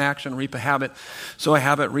about sow an action, reap a habit, sow a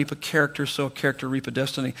habit, reap a character, sow a character, reap a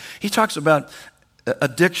destiny. He talks about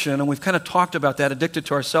addiction, and we've kind of talked about that, addicted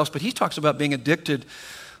to ourselves, but he talks about being addicted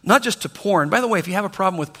not just to porn. By the way, if you have a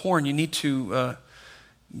problem with porn, you need to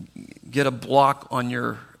get a block on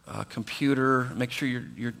your computer, make sure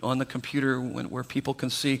you're on the computer where people can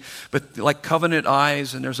see. But like Covenant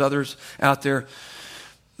Eyes, and there's others out there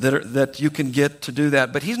that you can get to do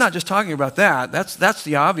that. But he's not just talking about that. That's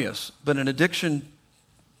the obvious. But an addiction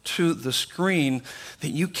to the screen, that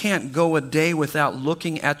you can't go a day without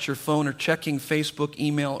looking at your phone or checking Facebook,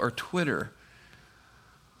 email, or Twitter.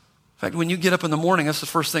 In fact, when you get up in the morning, that's the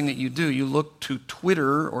first thing that you do. You look to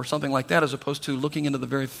Twitter or something like that as opposed to looking into the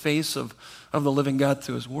very face of the living God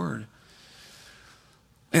through His Word.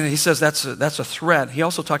 And he says that's a threat. He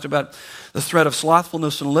also talked about the threat of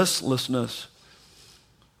slothfulness and listlessness.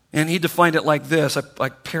 And he defined it like this. I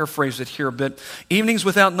paraphrase it here a bit. Evenings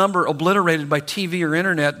without number, obliterated by TV or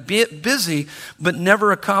internet, busy but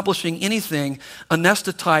never accomplishing anything,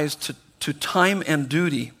 anesthetized to time and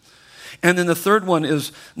duty. And then the third one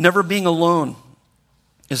is never being alone,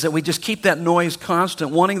 is that we just keep that noise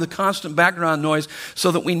constant, wanting the constant background noise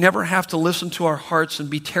so that we never have to listen to our hearts and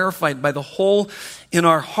be terrified by the hole in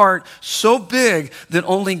our heart so big that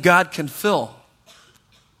only God can fill.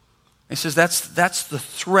 He says that's the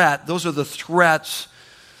threat. Those are the threats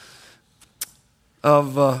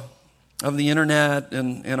of the internet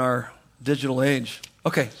and in our digital age.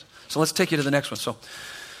 Okay, so let's take you to the next one.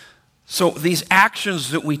 So these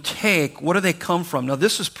actions that we take, what do they come from? Now,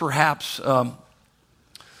 this is perhaps the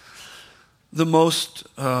most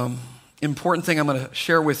important thing I'm going to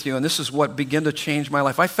share with you, and this is what began to change my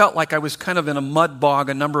life. I felt like I was kind of in a mud bog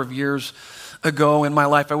a number of years ago in my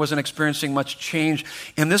life. I wasn't experiencing much change,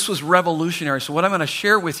 and this was revolutionary. So what I'm going to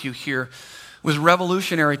share with you here was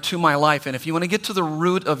revolutionary to my life. And if you want to get to the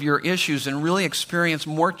root of your issues and really experience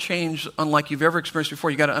more change unlike you've ever experienced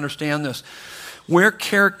before, you got to understand this. Where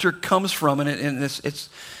character comes from, and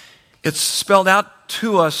it's spelled out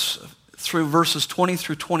to us through verses 20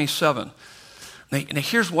 through 27. Now,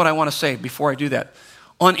 here's what I want to say before I do that.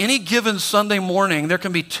 On any given Sunday morning, there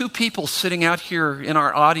can be two people sitting out here in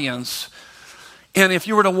our audience, and if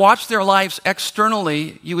you were to watch their lives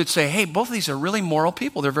externally, you would say, hey, both of these are really moral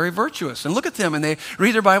people. They're very virtuous. And look at them, and they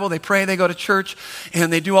read their Bible, they pray, they go to church,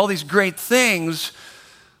 and they do all these great things.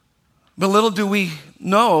 But little do we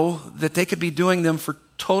know that they could be doing them for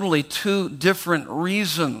totally two different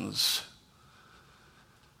reasons.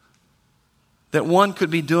 That one could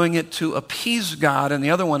be doing it to appease God, and the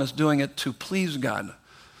other one is doing it to please God.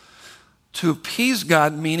 To appease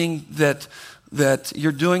God, meaning that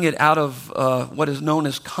you're doing it out of what is known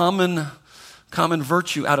as common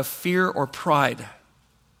virtue, out of fear or pride.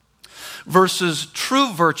 Versus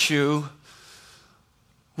true virtue,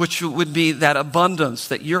 which would be that abundance,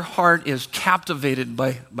 that your heart is captivated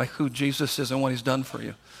by who Jesus is and what he's done for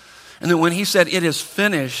you. And then when he said, it is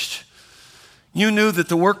finished, you knew that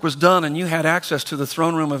the work was done and you had access to the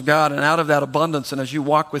throne room of God, and out of that abundance, and as you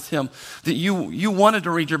walk with him, that you wanted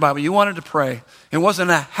to read your Bible, you wanted to pray. It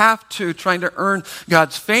wasn't a have to trying to earn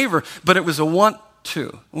God's favor, but it was a want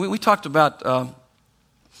to. We talked about,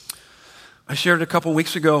 I shared a couple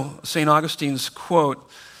weeks ago, St. Augustine's quote,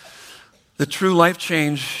 the true life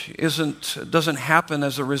change doesn't happen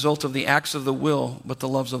as a result of the acts of the will, but the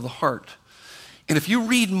loves of the heart. And if you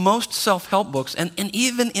read most self-help books, and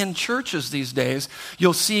even in churches these days,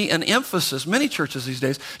 you'll see an emphasis, many churches these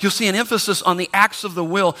days, you'll see an emphasis on the acts of the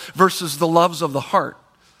will versus the loves of the heart.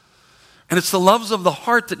 And it's the loves of the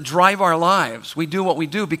heart that drive our lives. We do what we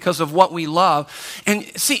do because of what we love. And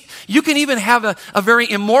see, you can even have a very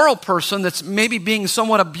immoral person that's maybe being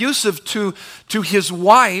somewhat abusive to his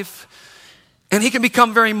wife, and he can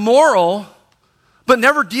become very moral, but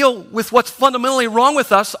never deal with what's fundamentally wrong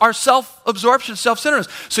with us, our self-absorption,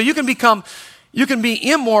 self-centeredness. So you can be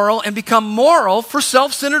immoral and become moral for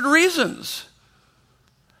self-centered reasons.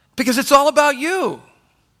 Because it's all about you.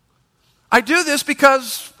 I do this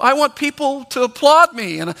because I want people to applaud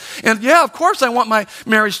me. And yeah, of course I want my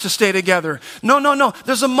marriage to stay together. No.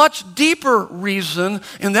 There's a much deeper reason,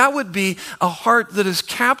 and that would be a heart that is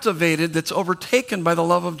captivated, that's overtaken by the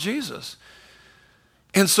love of Jesus.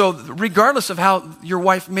 And so regardless of how your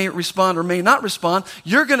wife may respond or may not respond,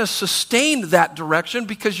 you're going to sustain that direction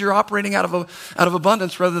because you're operating out of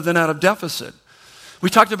abundance rather than out of deficit. We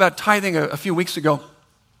talked about tithing a few weeks ago.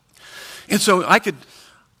 And so I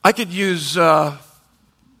could use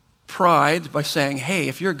pride by saying, hey,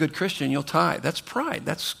 if you're a good Christian, you'll tithe. That's pride.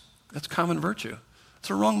 That's common virtue. It's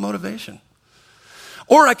a wrong motivation.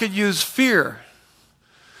 Or I could use fear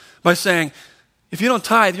by saying, if you don't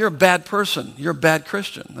tithe, you're a bad person. You're a bad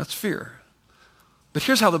Christian. That's fear. But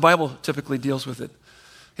here's how the Bible typically deals with it.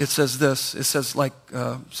 It says this. It says like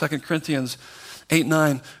 2 Corinthians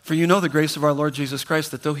 8:9, for you know the grace of our Lord Jesus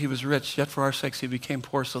Christ, that though he was rich, yet for our sakes he became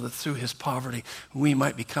poor, so that through his poverty we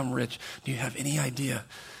might become rich. Do you have any idea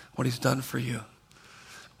what he's done for you?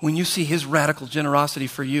 When you see his radical generosity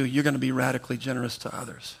for you, you're going to be radically generous to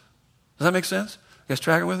others. Does that make sense? You guys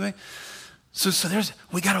tracking with me? So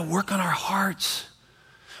we got to work on our hearts.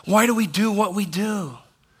 Why do we do what we do?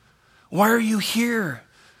 Why are you here?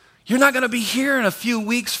 You're not going to be here in a few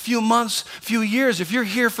weeks, few months, few years if you're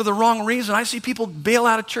here for the wrong reason. I see people bail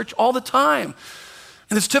out of church all the time.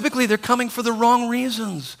 And it's typically they're coming for the wrong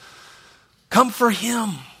reasons. Come for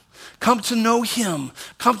him. Come to know him.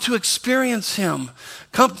 Come to experience him.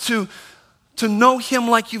 Come to know him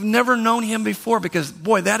like you've never known him before, because,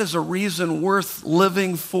 boy, that is a reason worth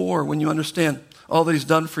living for when you understand all that he's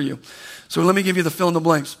done for you. So let me give you the fill in the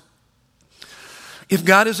blanks. If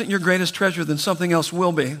God isn't your greatest treasure, then something else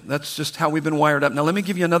will be. That's just how we've been wired up. Now, let me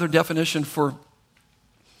give you another definition for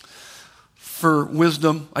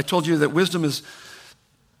wisdom. I told you that wisdom is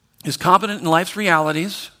competent in life's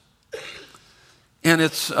realities, and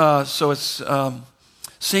it's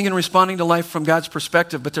seeing and responding to life from God's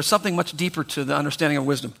perspective, but there's something much deeper to the understanding of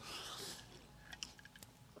wisdom.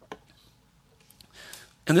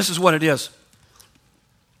 And this is what it is.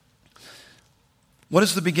 What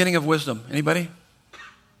is the beginning of wisdom? Anybody?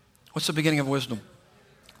 What's the beginning of wisdom?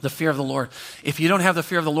 The fear of the Lord. If you don't have the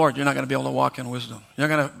fear of the Lord, you're not going to be able to walk in wisdom. You're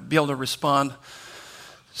not going to be able to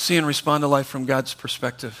see and respond to life from God's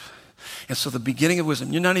perspective. And so the beginning of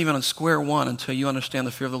wisdom, you're not even on square one until you understand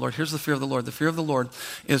the fear of the Lord. Here's the fear of the Lord. The fear of the Lord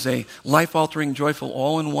is a life-altering, joyful,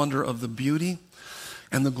 awe-and-wonder of the beauty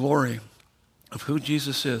and the glory of who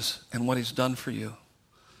Jesus is and what he's done for you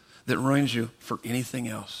that ruins you for anything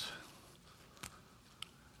else.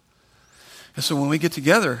 And so when we get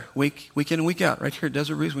together, week in and week out, right here at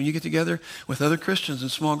Desert Breeze, when you get together with other Christians in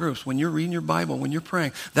small groups, when you're reading your Bible, when you're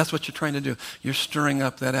praying, that's what you're trying to do. You're stirring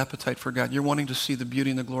up that appetite for God. You're wanting to see the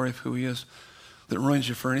beauty and the glory of who he is that ruins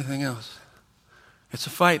you for anything else. It's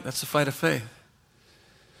a fight. That's the fight of faith.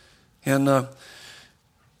 And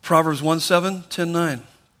Proverbs 1:7, 10:9.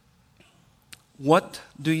 What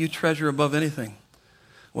do you treasure above anything?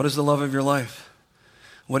 What is the love of your life?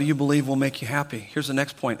 What do you believe will make you happy? Here's the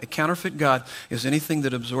next point. A counterfeit God is anything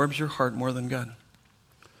that absorbs your heart more than God.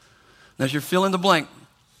 Now, as you're fill in the blank,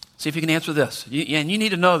 see if you can answer this. And you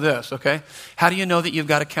need to know this, okay? How do you know that you've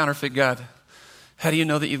got a counterfeit God? How do you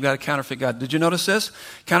know that you've got a counterfeit God? Did you notice this?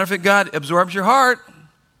 Counterfeit God absorbs your heart.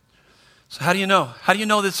 So how do you know? How do you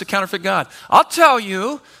know that it's a counterfeit God? I'll tell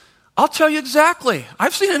you exactly.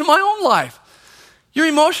 I've seen it in my own life. Your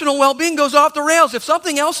emotional well-being goes off the rails. If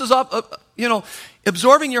something else is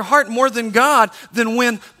absorbing your heart more than God, then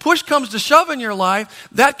when push comes to shove in your life,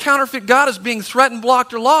 that counterfeit God is being threatened,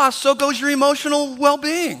 blocked, or lost, so goes your emotional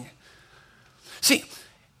well-being. See,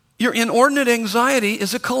 your inordinate anxiety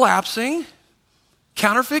is a collapsing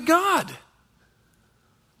counterfeit God.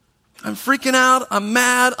 I'm freaking out, I'm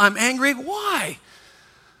mad, I'm angry. Why?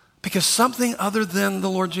 Because something other than the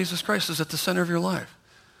Lord Jesus Christ is at the center of your life.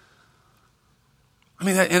 I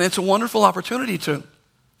mean, and it's a wonderful opportunity to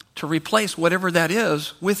replace whatever that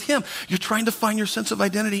is with him. You're trying to find your sense of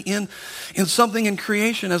identity in something in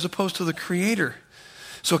creation as opposed to the Creator.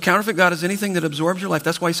 So a counterfeit God is anything that absorbs your life.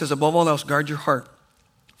 That's why he says, above all else, guard your heart,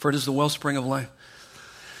 for it is the wellspring of life.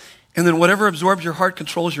 And then whatever absorbs your heart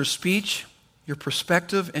controls your speech, your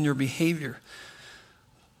perspective, and your behavior.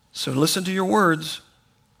 So listen to your words.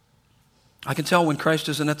 I can tell when Christ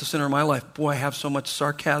isn't at the center of my life. Boy, I have so much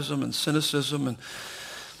sarcasm and cynicism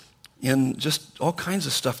and just all kinds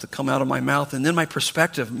of stuff that come out of my mouth. And then my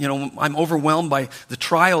perspective, I'm overwhelmed by the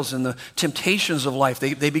trials and the temptations of life.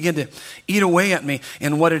 They begin to eat away at me.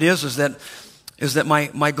 And what it is that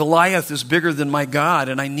my Goliath is bigger than my God.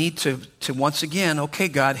 And I need to once again, okay,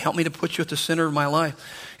 God, help me to put you at the center of my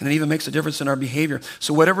life. And it even makes a difference in our behavior.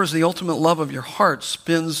 So whatever is the ultimate love of your heart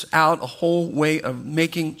spins out a whole way of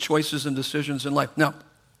making choices and decisions in life. Now,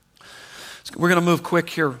 we're going to move quick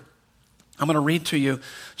here. I'm going to read to you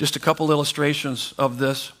just a couple illustrations of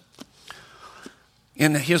this.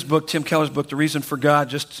 In his book, Tim Keller's book, The Reason for God,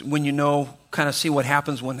 just when you know, kind of see what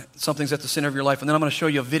happens when something's at the center of your life. And then I'm going to show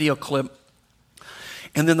you a video clip.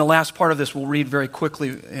 And then the last part of this we'll read very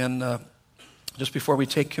quickly and just before we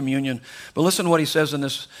take communion. But listen to what he says in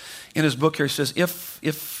his book here. He says,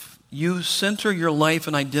 if you center your life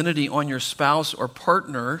and identity on your spouse or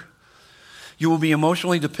partner, you will be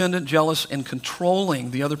emotionally dependent, jealous, and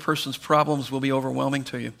controlling. The other person's problems will be overwhelming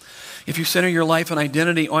to you. If you center your life and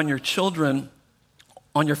identity on your children,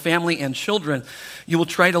 on your family and children, you will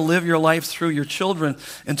try to live your life through your children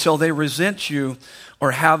until they resent you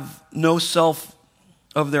or have no self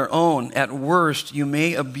of their own. At worst, you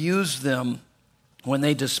may abuse them when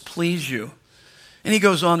they displease you. And he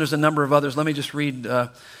goes on, there's a number of others. Let me just read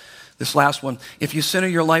this last one. If you center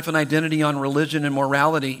your life and identity on religion and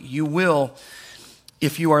morality, you will,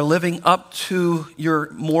 if you are living up to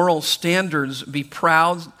your moral standards, be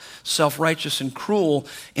proud, self-righteous, and cruel.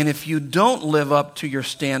 And if you don't live up to your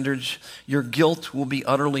standards, your guilt will be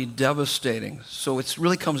utterly devastating. So it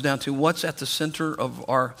really comes down to what's at the center of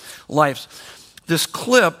our lives. This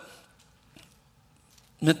clip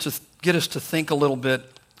meant to get us to think a little bit,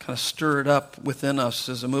 kind of stir it up within us,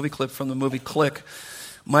 is a movie clip from the movie Click.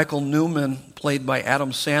 Michael Newman, played by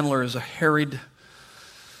Adam Sandler, is a harried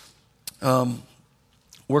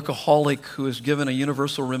workaholic who is given a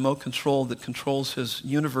universal remote control that controls his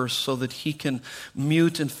universe so that he can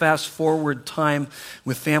mute and fast forward time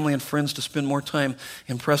with family and friends to spend more time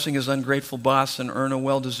impressing his ungrateful boss and earn a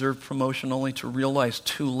well-deserved promotion, only to realize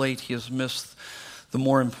too late he has missed the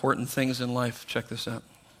more important things in life. Check this out.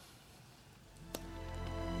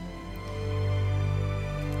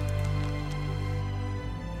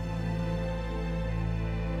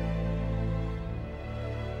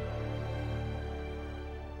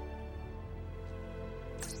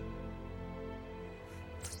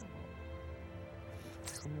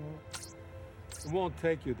 It won't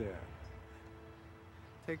take you there.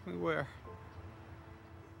 Take me where?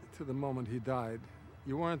 To the moment he died.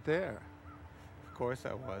 You weren't there. Of course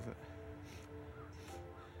I wasn't.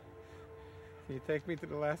 Can you take me to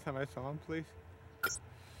the last time I saw him, please?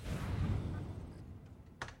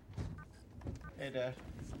 Hey, Dad.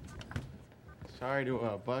 Sorry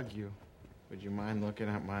to bug you. Would you mind looking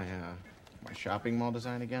at my shopping mall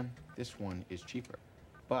design again? This one is cheaper.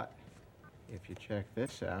 But if you check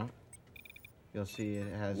this out, you'll see it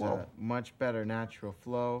has a much better natural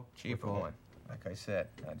flow. Cheaper one. Like I said,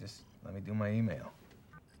 just let me do my email.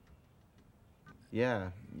 Yeah,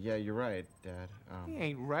 you're right, Dad. He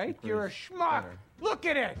ain't right. cheaper You're a is schmuck. better. Look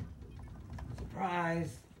at it.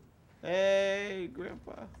 Surprise. Hey,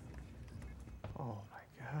 Grandpa. Oh, my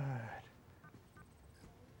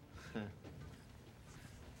God.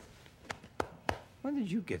 When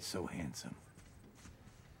did you get so handsome?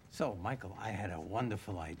 So, Michael, I had a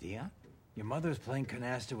wonderful idea. Your mother's playing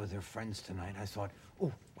canasta with her friends tonight. I thought,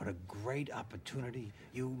 oh, what a great opportunity.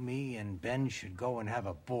 You, me, and Ben should go and have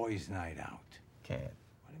a boys' night out. Can't.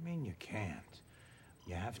 What do you mean you can't?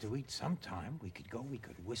 You have to eat sometime. We could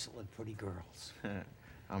whistle at pretty girls.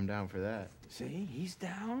 I'm down for that. See, he's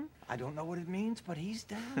down. I don't know what it means, but he's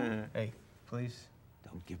down. Hey, please.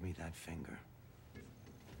 Don't give me that finger.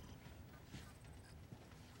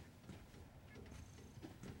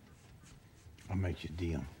 I'll make you a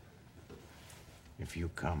deal. If you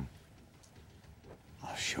come,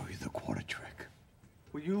 I'll show you the quarter trick.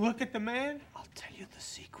 Will you look at the man? I'll tell you the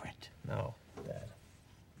secret. No, Dad.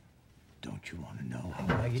 Don't you want to know? I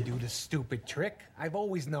know how you do this stupid trick. I've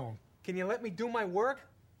always known. Can you let me do my work?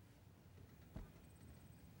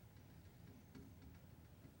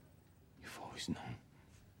 You've always known.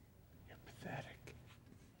 You're pathetic.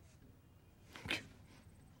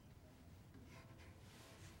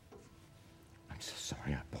 I'm so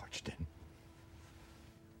sorry I barged in.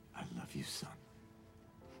 I love you, son.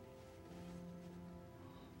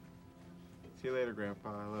 See you later, Grandpa.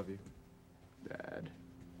 I love you. Dad.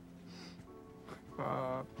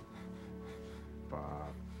 Bob.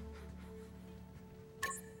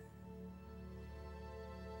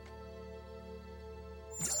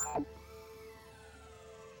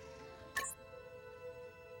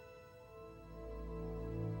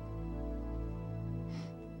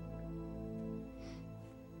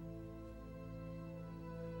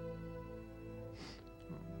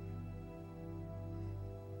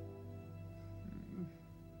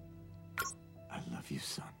 I love you,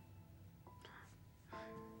 son.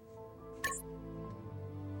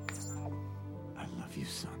 I love you,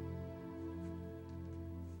 son.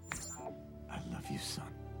 I love you, son.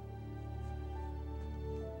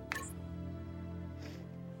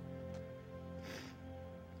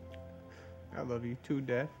 I love you too,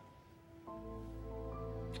 Dad.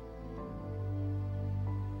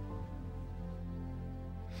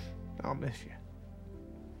 I'll miss you.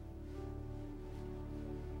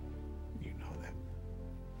 You know that.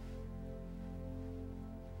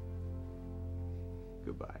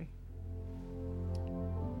 Goodbye.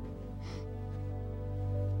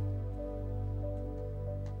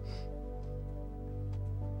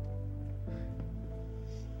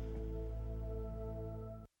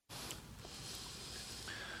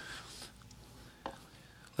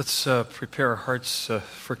 Let's prepare our hearts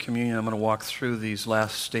for communion. I'm going to walk through these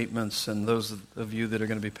last statements, and those of you that are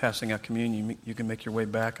going to be passing out communion, you can make your way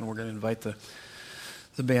back, and we're going to invite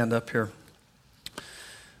the band up here.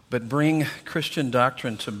 But bring Christian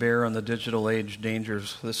doctrine to bear on the digital age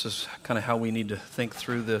dangers. This is kind of how we need to think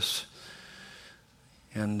through this.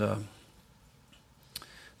 And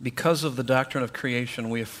because of the doctrine of creation,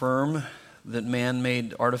 we affirm that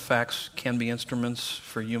man-made artifacts can be instruments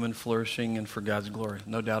for human flourishing and for God's glory.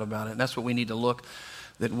 No doubt about it. And that's what we need to look,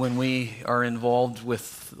 that when we are involved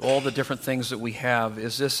with all the different things that we have,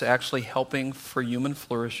 is this actually helping for human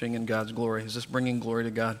flourishing and God's glory? Is this bringing glory to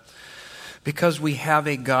God? Because we have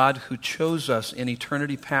a God who chose us in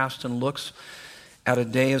eternity past and looks at a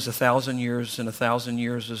day as 1,000 years and 1,000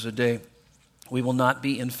 years as a day, we will not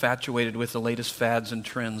be infatuated with the latest fads and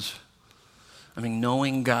trends. I mean,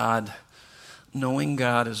 knowing God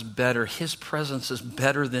is better. His presence is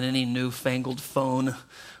better than any newfangled phone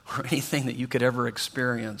or anything that you could ever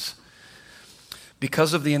experience.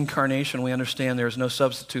 Because of the incarnation, we understand there is no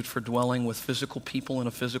substitute for dwelling with physical people in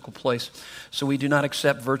a physical place. So we do not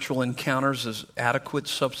accept virtual encounters as adequate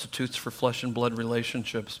substitutes for flesh and blood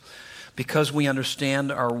relationships. Because we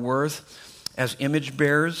understand our worth as image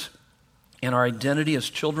bearers and our identity as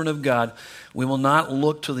children of God, we will not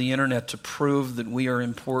look to the internet to prove that we are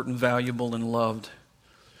important, valuable, and loved.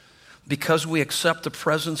 Because we accept the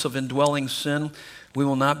presence of indwelling sin, we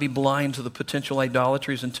will not be blind to the potential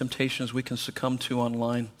idolatries and temptations we can succumb to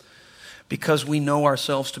online. Because we know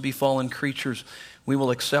ourselves to be fallen creatures, we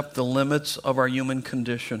will accept the limits of our human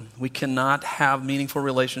condition. We cannot have meaningful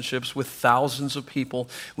relationships with thousands of people.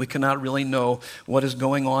 We cannot really know what is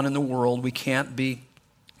going on in the world. We can't be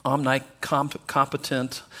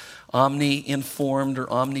omnicompetent, omni-informed, or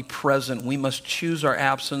omnipresent. We must choose our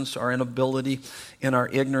absence, our inability, and our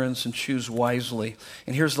ignorance, and choose wisely.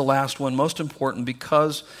 And here's the last one, most important,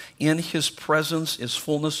 because in his presence is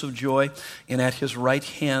fullness of joy, and at his right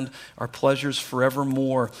hand are pleasures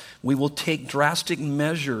forevermore. We will take drastic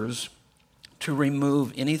measures to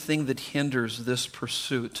remove anything that hinders this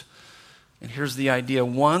pursuit. And here's the idea.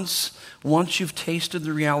 Once you've tasted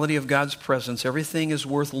the reality of God's presence, everything is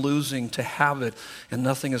worth losing to have it, and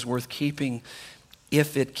nothing is worth keeping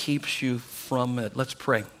if it keeps you from it. Let's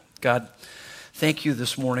pray. God, thank you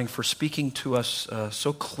this morning for speaking to us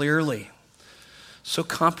so clearly, so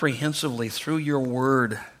comprehensively through your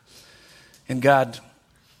word. And God,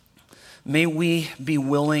 may we be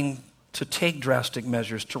willing to take drastic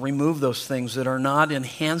measures to remove those things that are not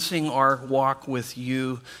enhancing our walk with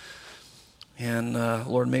you. And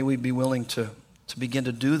Lord, may we be willing to begin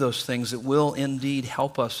to do those things that will indeed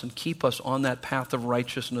help us and keep us on that path of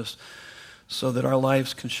righteousness so that our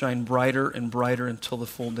lives can shine brighter and brighter until the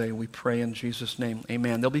full day. We pray in Jesus' name.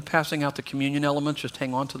 Amen. They'll be passing out the communion elements. Just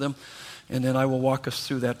hang on to them, and then I will walk us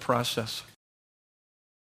through that process.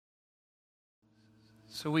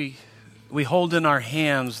 So we hold in our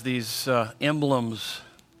hands these emblems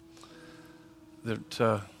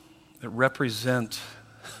that represent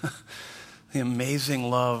the amazing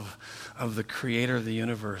love of the Creator of the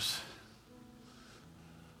universe.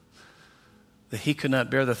 That he could not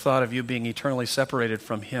bear the thought of you being eternally separated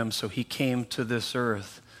from him, so he came to this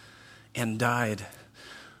earth and died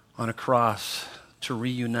on a cross to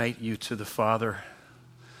reunite you to the Father.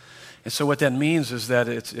 And so what that means is that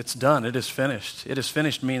it's done. It is finished. It is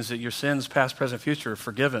finished means that your sins, past, present, future, are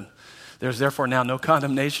forgiven. There's therefore now no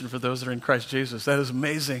condemnation for those that are in Christ Jesus. That is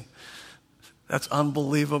amazing. That's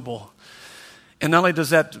unbelievable. And not only does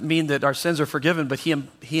that mean that our sins are forgiven, but he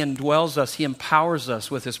indwells us, he empowers us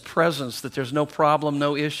with his presence, that there's no problem,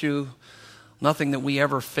 no issue, nothing that we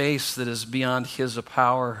ever face that is beyond his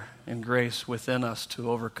power and grace within us to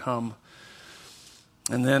overcome.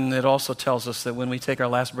 And then it also tells us that when we take our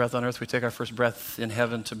last breath on earth, we take our first breath in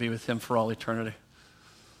heaven to be with him for all eternity.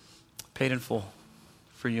 Paid in full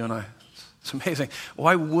for you and I. It's amazing.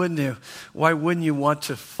 Why wouldn't you? Why wouldn't you want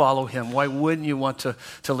to follow him? Why wouldn't you want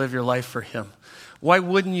to live your life for him? Why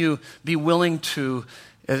wouldn't you be willing to,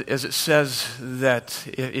 as it says, that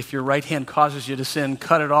if your right hand causes you to sin,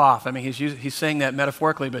 cut it off? I mean, he's saying that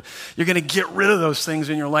metaphorically, but you're going to get rid of those things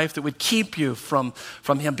in your life that would keep you from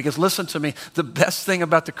him. Because listen to me, the best thing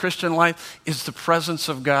about the Christian life is the presence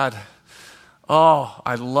of God. Oh,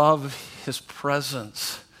 I love his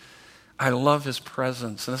presence. I love his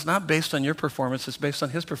presence. And it's not based on your performance, it's based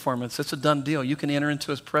on his performance. It's a done deal. You can enter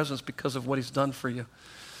into his presence because of what he's done for you.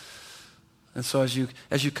 And so as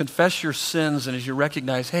you confess your sins and as you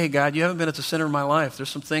recognize, hey, God, you haven't been at the center of my life. There's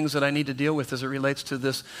some things that I need to deal with as it relates to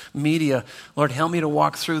this media. Lord, help me to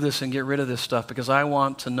walk through this and get rid of this stuff because I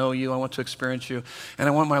want to know you. I want to experience you. And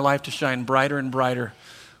I want my life to shine brighter and brighter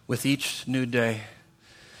with each new day.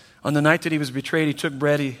 On the night that he was betrayed, he took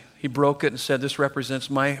bread, he broke it and said, this represents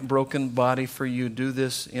my broken body for you. Do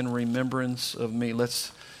this in remembrance of me.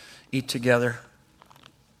 Let's eat together.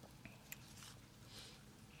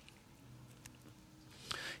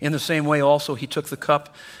 In the same way also, he took the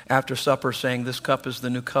cup after supper, saying, this cup is the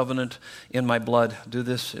new covenant in my blood. Do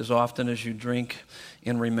this as often as you drink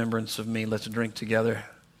in remembrance of me. Let's drink together.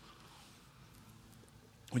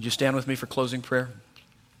 Would you stand with me for closing prayer?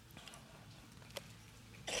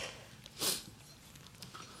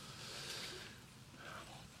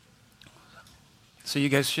 So you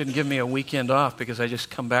guys shouldn't give me a weekend off because I just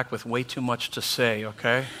come back with way too much to say,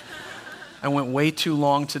 okay? I went way too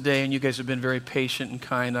long today, and you guys have been very patient and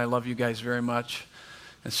kind. I love you guys very much.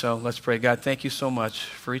 And so let's pray. God, thank you so much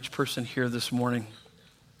for each person here this morning.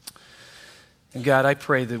 And God, I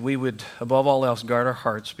pray that we would, above all else, guard our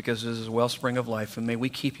hearts because this is a wellspring of life. And may we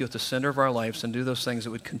keep you at the center of our lives and do those things that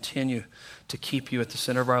would continue to keep you at the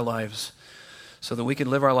center of our lives so that we could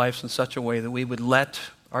live our lives in such a way that we would let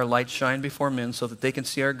our light shine before men so that they can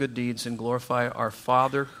see our good deeds and glorify our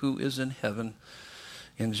Father who is in heaven.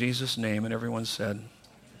 In Jesus' name, and everyone said,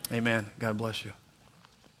 amen. God bless you.